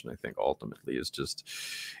question, I think, ultimately,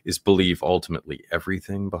 is belief ultimately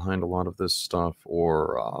everything behind a lot of this stuff,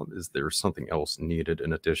 or is there something else needed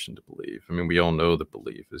in addition to belief? We all know that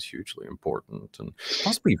belief is hugely important, and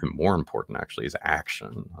possibly even more important actually is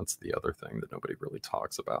action. That's the other thing that nobody really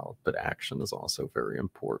talks about, but action is also very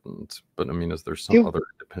important. But is there some other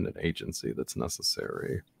independent agency that's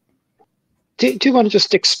necessary? Do you want to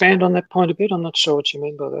just expand on that point a bit? I'm not sure what you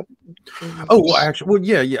mean by that. Oh, well, actually, well,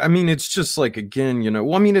 yeah. It's just like, again,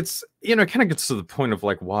 it's, it kind of gets to the point of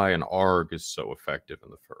like why an ARG is so effective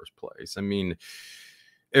in the first place.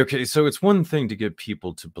 Okay, so it's one thing to get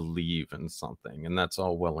people to believe in something, and that's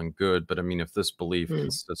all well and good. But I mean, if this belief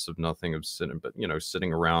consists of nothing of sitting, but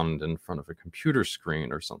sitting around in front of a computer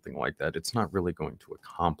screen or something like that, it's not really going to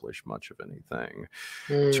accomplish much of anything.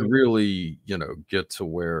 To really, get to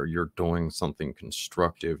where you're doing something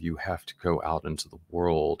constructive, you have to go out into the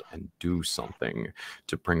world and do something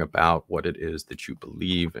to bring about what it is that you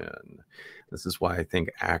believe in. This is why I think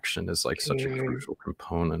action is like such a crucial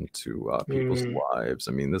component to people's lives.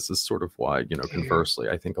 I mean, this is sort of why, conversely,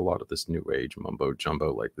 I think a lot of this new age mumbo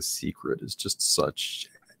jumbo, like The Secret, is just such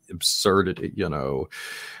absurdity.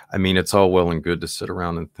 I mean, it's all well and good to sit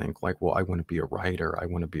around and think like, well, I want to be a writer. I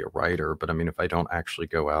want to be a writer. But I mean, if I don't actually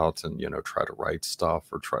go out and, try to write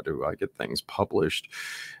stuff or try to get things published,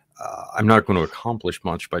 I'm not going to accomplish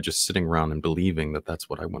much by just sitting around and believing that that's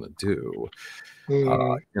what I want to do.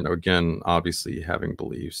 Again, obviously having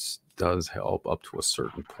beliefs does help up to a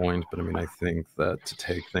certain point, but I mean, I think that to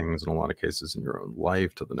take things in a lot of cases in your own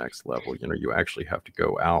life to the next level, you actually have to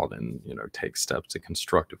go out and, take steps to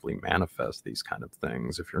constructively manifest these kind of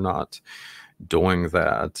things. If you're not doing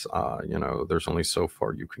that, there's only so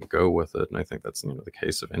far you can go with it. And I think that's, the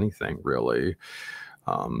case of anything really.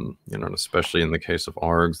 And especially in the case of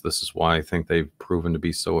ARGs, this is why I think they've proven to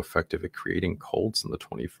be so effective at creating cults in the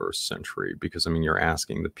 21st century. Because, I mean, you're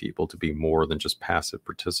asking the people to be more than just passive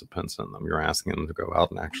participants in them. You're asking them to go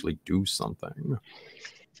out and actually do something.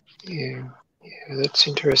 Yeah, that's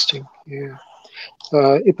interesting. Yeah.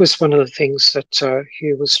 It was one of the things that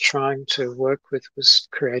Hugh was trying to work with, was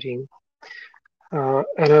creating an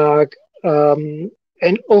ARG,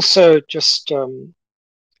 and also just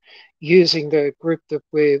using the group that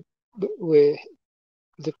we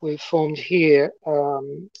formed here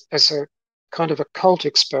as a kind of a cult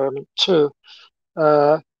experiment too,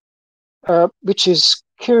 which is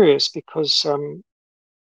curious because the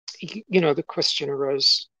question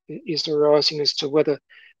is arising as to whether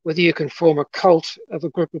you can form a cult of a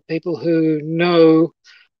group of people who know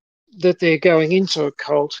that they're going into a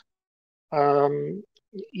cult, who are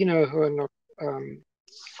not.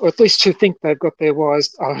 Or at least who think they've got their eyes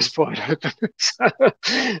wide open. So,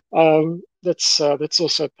 that's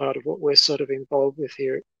also part of what we're sort of involved with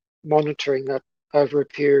here, monitoring that over a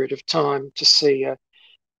period of time to see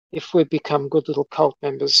if we've become good little cult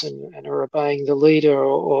members and are obeying the leader,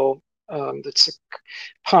 or that's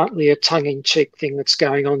partly a tongue-in-cheek thing that's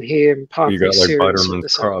going on here, and partly you got like serious.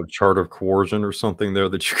 Biderman's chart of coercion or something there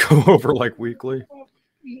that you go over like weekly.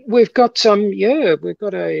 We've got we've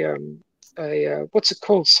got a what's it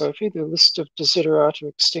called, Sophie? The list of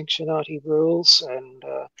Desiderata Extinctionati rules, and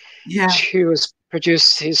Hugh has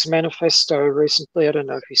produced his manifesto recently. I don't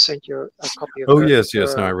know if he sent you a copy of that. Oh, yes.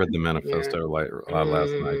 No, I read the manifesto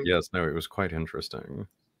last night. Yes, no, it was quite interesting.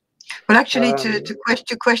 But actually,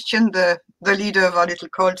 to question the leader of our little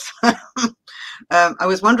cult, I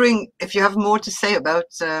was wondering if you have more to say about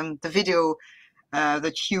the video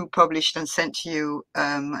that Hugh published and sent to you,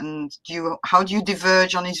 and how do you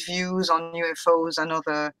diverge on his views on UFOs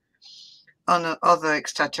and other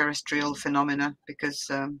extraterrestrial phenomena? Because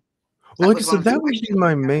well, like I said, that would be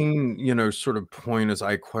my main, sort of point, is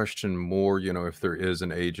I question more, if there is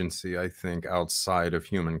an agency, I think, outside of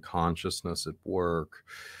human consciousness at work,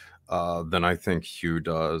 than I think Hugh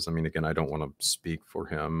does. I mean, again, I don't want to speak for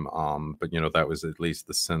him, but, that was at least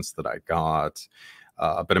the sense that I got.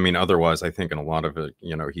 But I mean, otherwise, I think in a lot of it,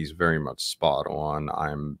 he's very much spot on.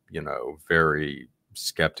 I'm, very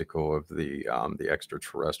skeptical of the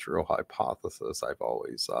extraterrestrial hypothesis. I've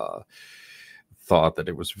always thought that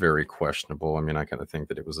it was very questionable. I mean, I kind of think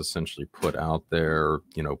that it was essentially put out there,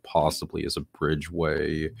 possibly as a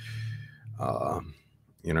bridgeway,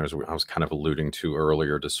 as I was kind of alluding to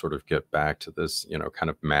earlier, to sort of get back to this, kind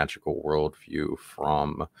of magical worldview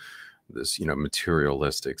from this,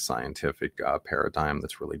 materialistic scientific paradigm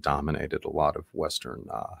that's really dominated a lot of Western,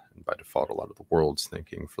 and by default, a lot of the world's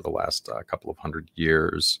thinking for the last couple of hundred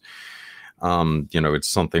years. It's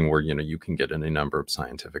something where, you can get any number of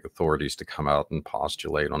scientific authorities to come out and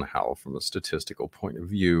postulate on how, from a statistical point of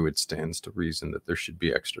view, it stands to reason that there should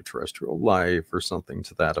be extraterrestrial life or something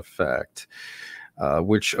to that effect.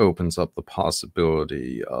 Which opens up the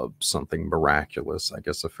possibility of something miraculous, I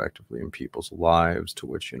guess, effectively in people's lives, to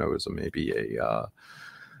which, is maybe a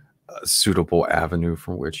suitable avenue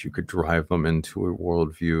from which you could drive them into a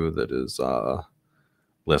worldview that is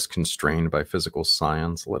less constrained by physical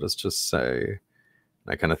science, let us just say.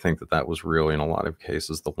 I kind of think that that was really, in a lot of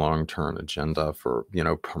cases, the long-term agenda for,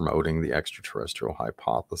 promoting the extraterrestrial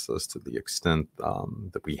hypothesis to the extent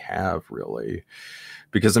that we have, really.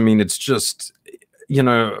 Because, I mean, it's just,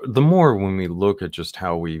 the more when we look at just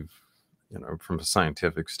how we've, you know, from a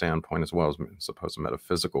scientific standpoint as well as, I suppose, a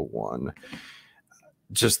metaphysical one,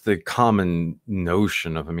 just the common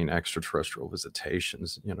notion of, I mean, extraterrestrial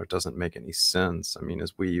visitations, you know, doesn't make any sense. I mean,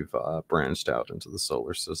 as we've branched out into the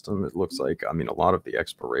solar system, it looks like, I mean, a lot of the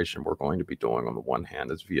exploration we're going to be doing on the one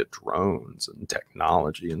hand is via drones and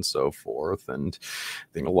technology and so forth. And I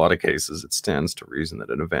think in a lot of cases, it stands to reason that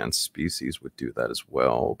an advanced species would do that as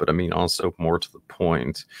well. But I mean, also more to the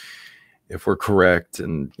point, if we're correct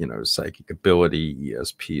and, you know, psychic ability,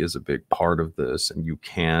 ESP is a big part of this, and you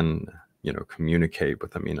can, you know, communicate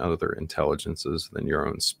with, I mean, other intelligences than your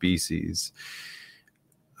own species.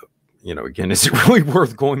 You know, again, is it really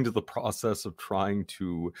worth going to the process of trying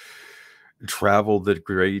to travel the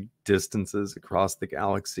great distances across the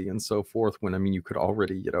galaxy and so forth when, I mean, you could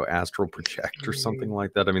already, you know, astral project or something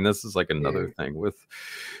like that? I mean, this is like another thing with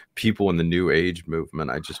people in the New Age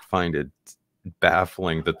movement. I just find it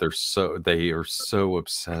baffling that they are so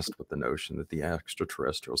obsessed with the notion that the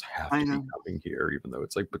extraterrestrials have to be coming here, even though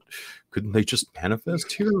it's like, but couldn't they just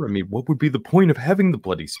manifest here? I mean, what would be the point of having the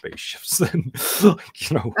bloody spaceships then?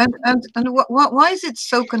 Like, you know, and why is it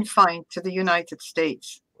so confined to the United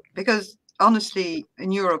States? Because honestly,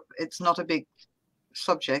 in Europe, it's not a big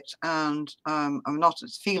subject, and I'm not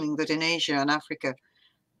feeling that in Asia and Africa,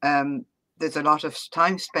 there's a lot of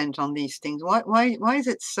time spent on these things. Why is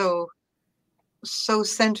it so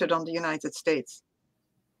centered on the United States?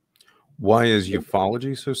 Why is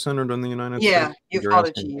ufology so centered on the United States? Yeah,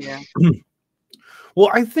 ufology, yeah. Well,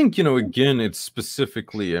 I think, you know, again, it's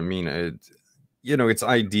specifically, I mean, you know, it's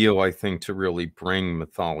ideal, I think, to really bring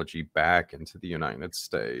mythology back into the United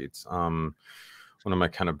States. One of my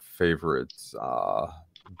kind of favorite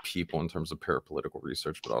people in terms of parapolitical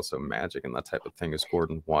research, but also magic and that type of thing, is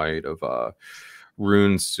Gordon White of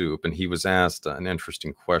Rune Soup, and he was asked an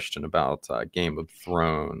interesting question about Game of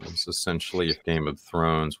Thrones. Essentially, if Game of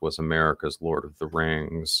Thrones was America's Lord of the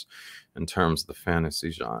Rings in terms of the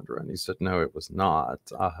fantasy genre, and he said no, it was not.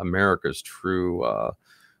 America's true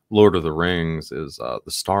Lord of the Rings is the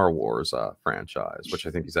Star Wars franchise, which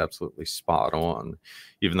I think is absolutely spot on.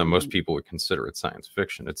 Even though most people would consider it science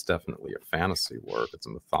fiction, it's definitely a fantasy work. It's a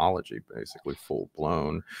mythology, basically full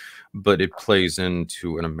blown, but it plays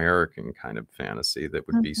into an American kind of fantasy that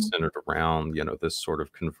would be centered around, you know, this sort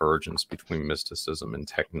of convergence between mysticism and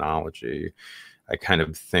technology. I kind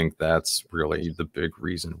of think that's really the big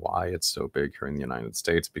reason why it's so big here in the United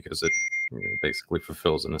States, because it, you know, basically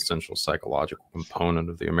fulfills an essential psychological component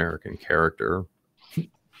of the American character.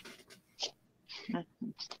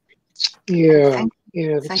 Yeah.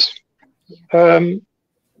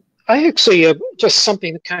 I actually just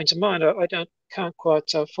something that came to mind. I can't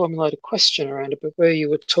quite formulate a question around it, but where you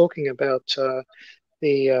were talking about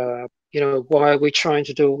the you know, why are we trying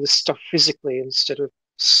to do all this stuff physically instead of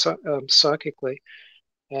psychically?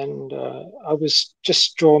 And I was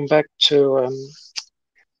just drawn back to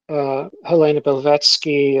Helena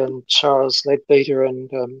Blavatsky and Charles Leadbeater and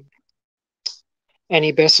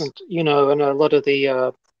Annie Besant, you know, and a lot of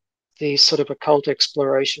the sort of occult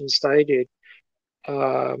explorations they did.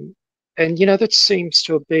 And, you know, that seems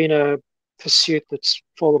to have been a pursuit that's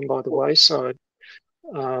fallen by the wayside.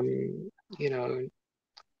 You know,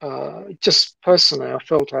 just personally, I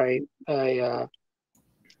felt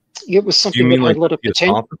it was something that had a lot of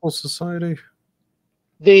potential. The Theosophical Society?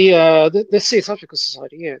 The Theosophical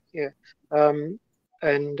Society, yeah.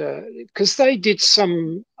 And because they did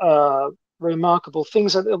some remarkable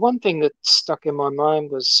things. The one thing that stuck in my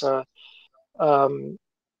mind was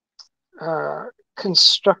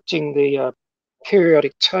constructing the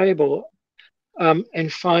periodic table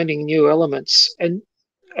and finding new elements, and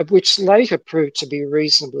which later proved to be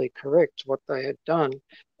reasonably correct what they had done,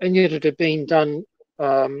 and yet it had been done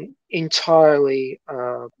entirely,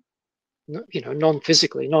 you know,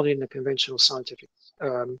 non-physically, not in the conventional scientific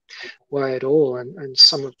way at all. And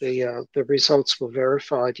some of the results were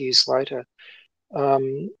verified years later.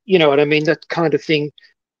 You know what I mean? That kind of thing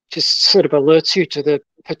just sort of alerts you to the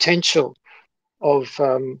potential of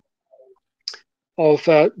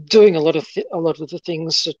doing a lot of the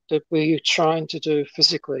things that we're trying to do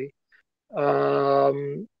physically. That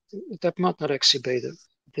might not actually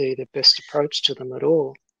be the best approach to them at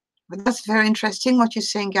all. But that's very interesting what you're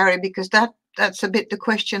saying, Gary, because that's a bit the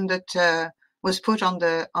question that was put on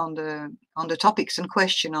the topics in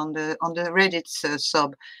question on the Reddit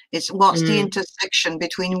sub. It's what's the intersection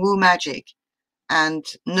between woo magic and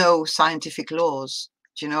no scientific laws?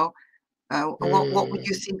 Do you know? What would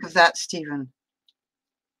you think of that, Steven?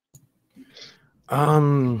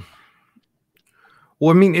 Well,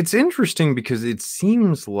 I mean, it's interesting because it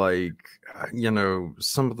seems like, you know,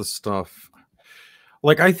 some of the stuff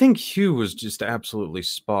Like, I think Hugh was just absolutely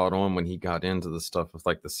spot on when he got into the stuff of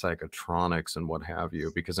like the psychotronics and what have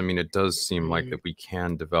you, because I mean, it does seem like that we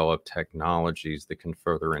can develop technologies that can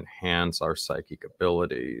further enhance our psychic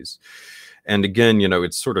abilities. And again, you know,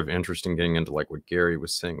 it's sort of interesting getting into like what Gary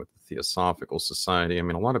was saying with the Theosophical Society. I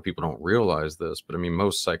mean, a lot of people don't realize this, but I mean,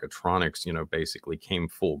 most psychotronics, you know, basically came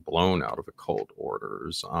full blown out of occult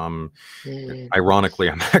orders. Ironically,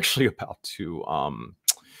 I'm actually about to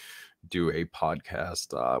do a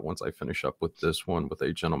podcast once I finish up with this one with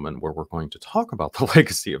a gentleman where we're going to talk about the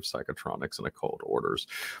legacy of psychotronics and occult orders.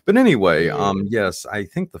 But anyway, yes, I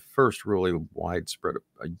think the first really widespread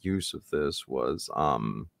use of this was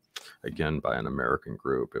again by an American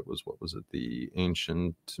group. It was, what was it, the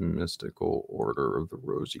Ancient Mystical Order of the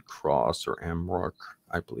Rosy Cross, or AMROC,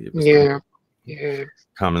 I believe is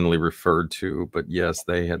commonly referred to. But yes,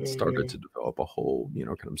 they had started to develop a whole, you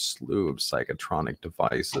know, kind of slew of psychotronic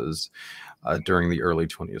devices during the early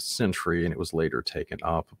 20th century, and it was later taken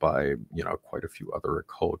up by, you know, quite a few other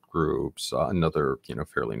occult groups. Another, you know,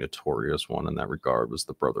 fairly notorious one in that regard was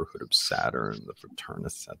the Brotherhood of Saturn, the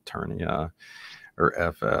Fraternus Saturnia, or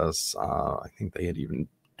FS. I think they had even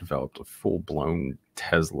developed a full-blown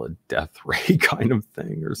Tesla death ray kind of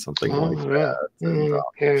thing or something like that.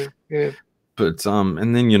 And, but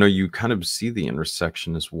and then, you know, you kind of see the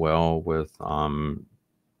intersection as well with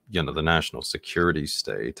you know, the national security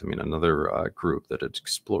state. I mean, another group that had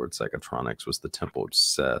explored psychotronics was the Temple of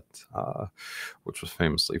Set, which was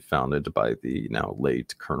famously founded by the now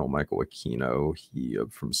late Colonel Michael Aquino, he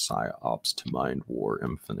from PsyOps to Mind War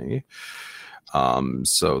Infamy.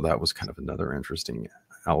 So that was kind of another interesting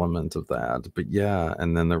element of that. But yeah,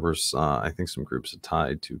 and then there was I think some groups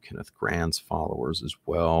tied to Kenneth Grant's followers as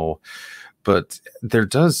well. But there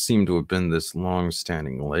does seem to have been this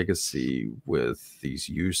long-standing legacy with these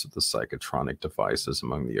use of the psychotronic devices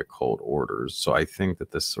among the occult orders. So I think that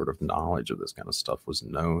this sort of knowledge of this kind of stuff was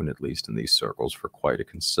known, at least in these circles, for quite a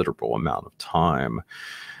considerable amount of time.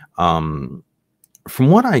 From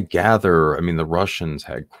what I gather, I mean, the Russians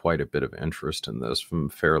had quite a bit of interest in this from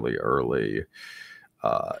fairly early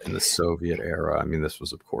in the Soviet era. I mean, this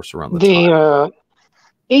was, of course, around the time.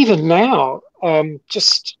 Even now,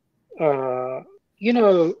 just you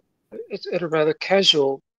know, at a rather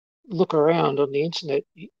casual look around on the internet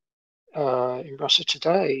in Russia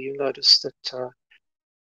today, you notice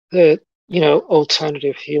that you know,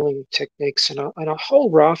 alternative healing techniques and a whole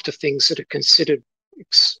raft of things that are considered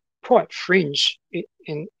quite fringe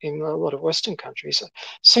in a lot of Western countries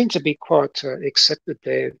seem to be quite accepted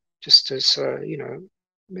there, just as you know,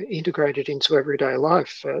 integrated into everyday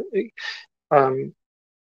life.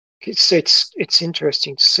 It's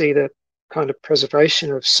interesting to see that kind of preservation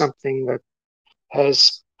of something that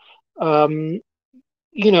has, you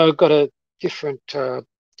know, got a different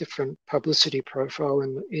publicity profile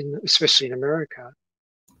in especially in America.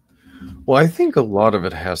 Well, I think a lot of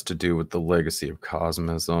it has to do with the legacy of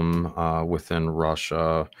cosmism within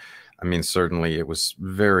Russia. I mean, certainly it was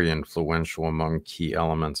very influential among key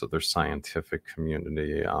elements of their scientific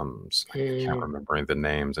community. I can't remember any of the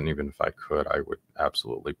names, and even if I could, I would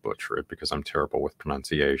absolutely butcher it because I'm terrible with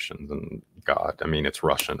pronunciations. And God, I mean, it's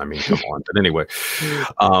Russian. I mean, come on. But anyway,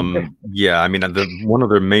 yeah, I mean, one of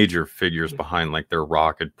their major figures behind like their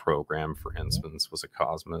rocket program, for instance, was a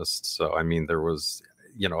cosmist. So, I mean, there was,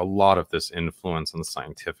 you know, a lot of this influence in the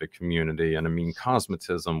scientific community. And I mean,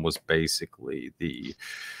 cosmetism was basically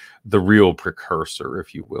the real precursor,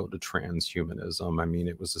 if you will, to transhumanism. I mean,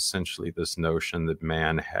 it was essentially this notion that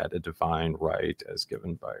man had a divine right as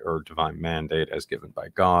given by, or divine mandate as given by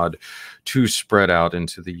God, to spread out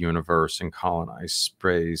into the universe and colonize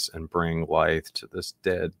space and bring life to this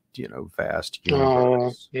dead, you know, vast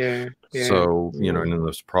universe. So, you know, and in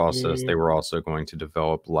this process, they were also going to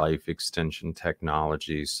develop life extension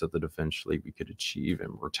technologies so that eventually we could achieve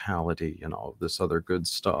immortality and all of this other good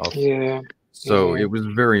stuff. So it was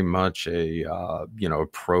very much a, you know,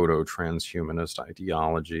 proto-transhumanist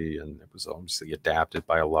ideology, and it was obviously adapted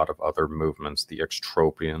by a lot of other movements. The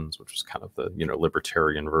Extropians, which was kind of the, you know,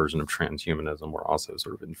 libertarian version of transhumanism, were also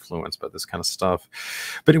sort of influenced by this kind of stuff.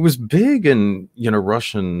 But it was big in, you know,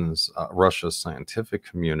 Russia's scientific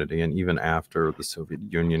community, and even after the Soviet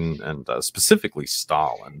Union, and specifically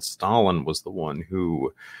Stalin. Stalin was the one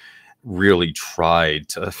who really tried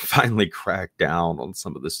to finally crack down on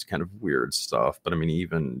some of this kind of weird stuff. But I mean,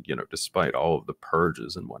 even, you know, despite all of the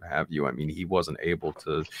purges and what have you, I mean, he wasn't able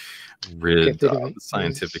to rid the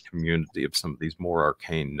scientific community of some of these more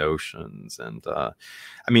arcane notions. And I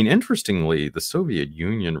mean, interestingly, the Soviet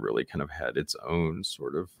Union really kind of had its own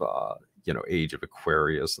sort of you know, age of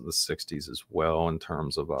Aquarius in the 60s as well, in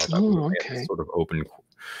terms of that sort of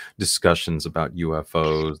discussions about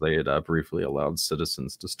UFOs. They had briefly allowed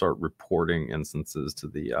citizens to start reporting instances to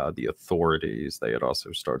the authorities. They had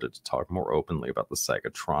also started to talk more openly about the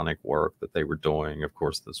psychotronic work that they were doing. Of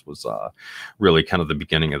course, this was really kind of the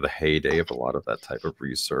beginning of the heyday of a lot of that type of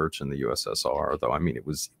research in the USSR, though I mean it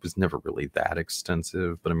was never really that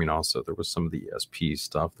extensive. But I mean also there was some of the ESP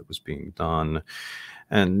stuff that was being done,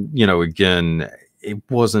 and you know, again, it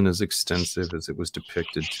wasn't as extensive as it was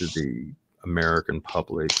depicted to the American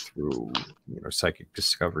public through, you know, psychic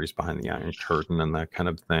discoveries behind the Iron Curtain and that kind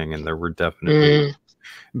of thing. And there were definitely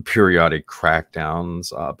periodic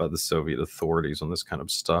crackdowns by the Soviet authorities on this kind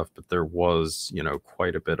of stuff, but there was, you know,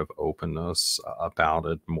 quite a bit of openness about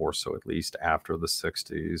it, more so at least after the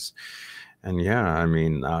 60s. And yeah, I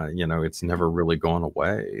mean, you know, it's never really gone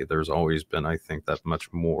away. There's always been, I think, that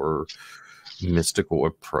much more mystical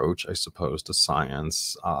approach, I suppose, to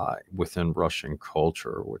science within Russian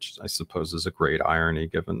culture, which I suppose is a great irony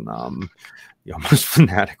given the almost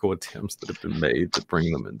fanatical attempts that have been made to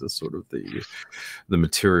bring them into sort of the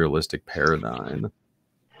materialistic paradigm.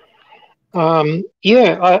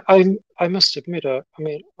 Yeah, I must admit, I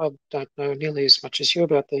mean, I don't know nearly as much as you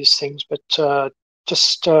about these things, but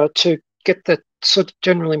just to get that sort of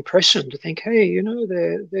general impression, to think, hey, you know,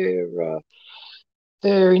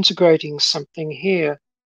 they're integrating something here.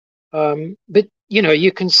 But you know,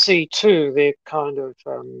 you can see too their kind of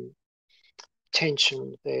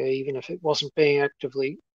tension there, even if it wasn't being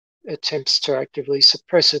attempts to actively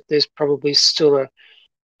suppress it. There's probably still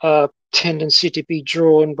a tendency to be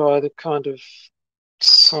drawn by the kind of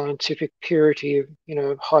scientific purity of, you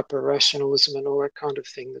know, hyper rationalism and all that kind of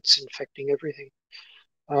thing that's infecting everything.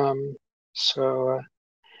 I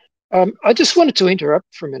just wanted to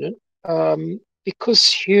interrupt for a minute. Because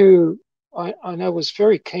Hugh, I know, was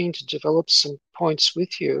very keen to develop some points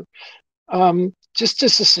with you. Just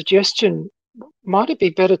as a suggestion, might it be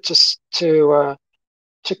better to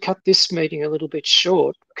cut this meeting a little bit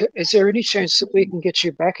short? Is there any chance that we can get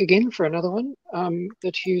you back again for another one?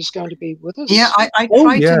 That Hugh's going to be with us? Yeah, I Oh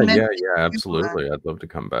tried yeah, to yeah, message yeah, you, absolutely. I'd love to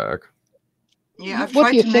come back. yeah, I've What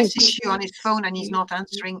do tried you to think? message you on his phone, and he's not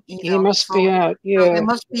answering either He on his must be phone. out. So there Yeah.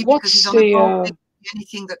 must be, because he's What's on a call. the?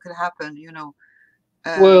 Anything that could happen, you know.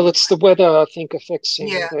 Well, it's the weather, I think, affects him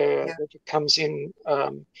Yeah, there. yeah. If it comes in.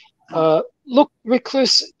 Look,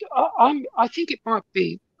 Recluse, I think it might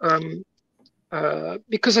be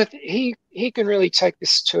because he can really take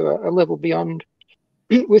this to a level beyond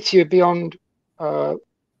with you, beyond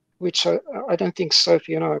which I don't think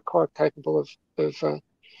Sophie and I are quite capable of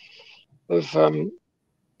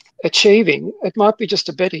achieving. It might be just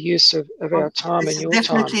a better use of our time This and is your time.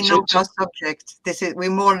 definitely not our subject.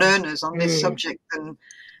 We're more learners on this Mm, subject than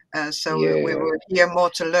so we yeah. were here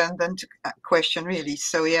more to learn than to question, really.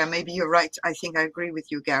 So yeah, maybe you're right. I think I agree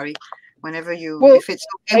with you, Gary. Whenever you, Well, if it's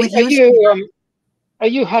okay with you, are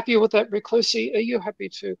you happy with that, Recluse? Are you happy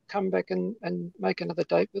to come back and make another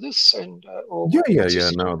date with us? And or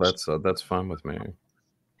Yeah. No, that's fine with me.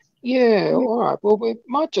 Yeah, all right. Well, we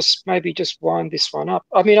might maybe just wind this one up.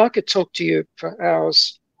 I mean, I could talk to you for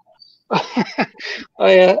hours.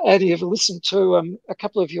 I only ever listened to a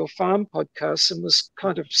couple of your farm podcasts and was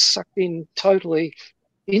kind of sucked in totally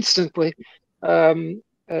instantly, and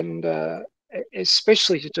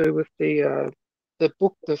especially to do with the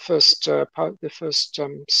book, the first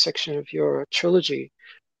section of your trilogy,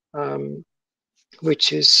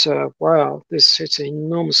 which is wow. It's an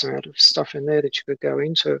enormous amount of stuff in there that you could go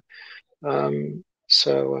into.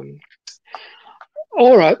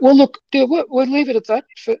 All right. Well, look, we'll leave it at that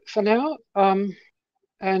for now.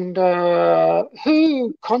 And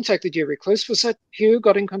who contacted you, Recluse? Was that Hugh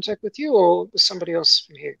got in contact with you, or was somebody else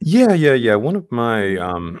from here? Yeah. One of my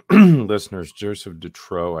listeners, Joseph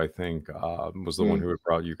Dutro, I think, was the one who had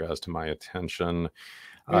brought you guys to my attention.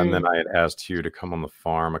 And then I had asked Hugh to come on the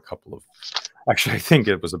farm actually, I think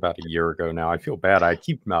it was about a year ago now. I feel bad. I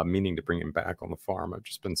keep meaning to bring him back on the farm. I've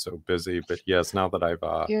just been so busy. But yes, now that I've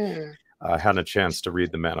had a chance to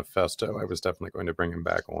read the manifesto, I was definitely going to bring him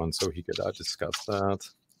back on so he could discuss that.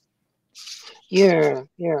 Yeah.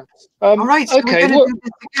 all right. So okay. we're going to do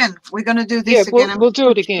this again. We're going to do this again. We'll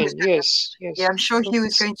do it again. Yes. Yeah, I'm sure Hugh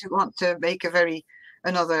is going to want to make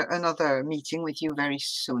another meeting with you very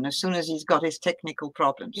soon, as he's got his technical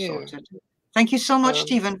problems sorted. Thank you so much,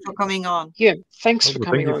 Steven, for coming on. Yeah, thanks for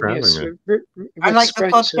coming thank you on. for Yes, having me. I like the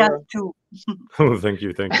podcast too. Oh, thank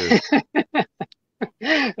you.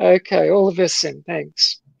 Okay, all the best then.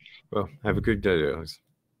 Thanks. Well, have a good day, Alex.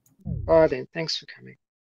 Bye then. Thanks for coming.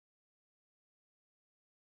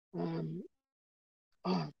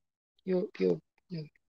 You're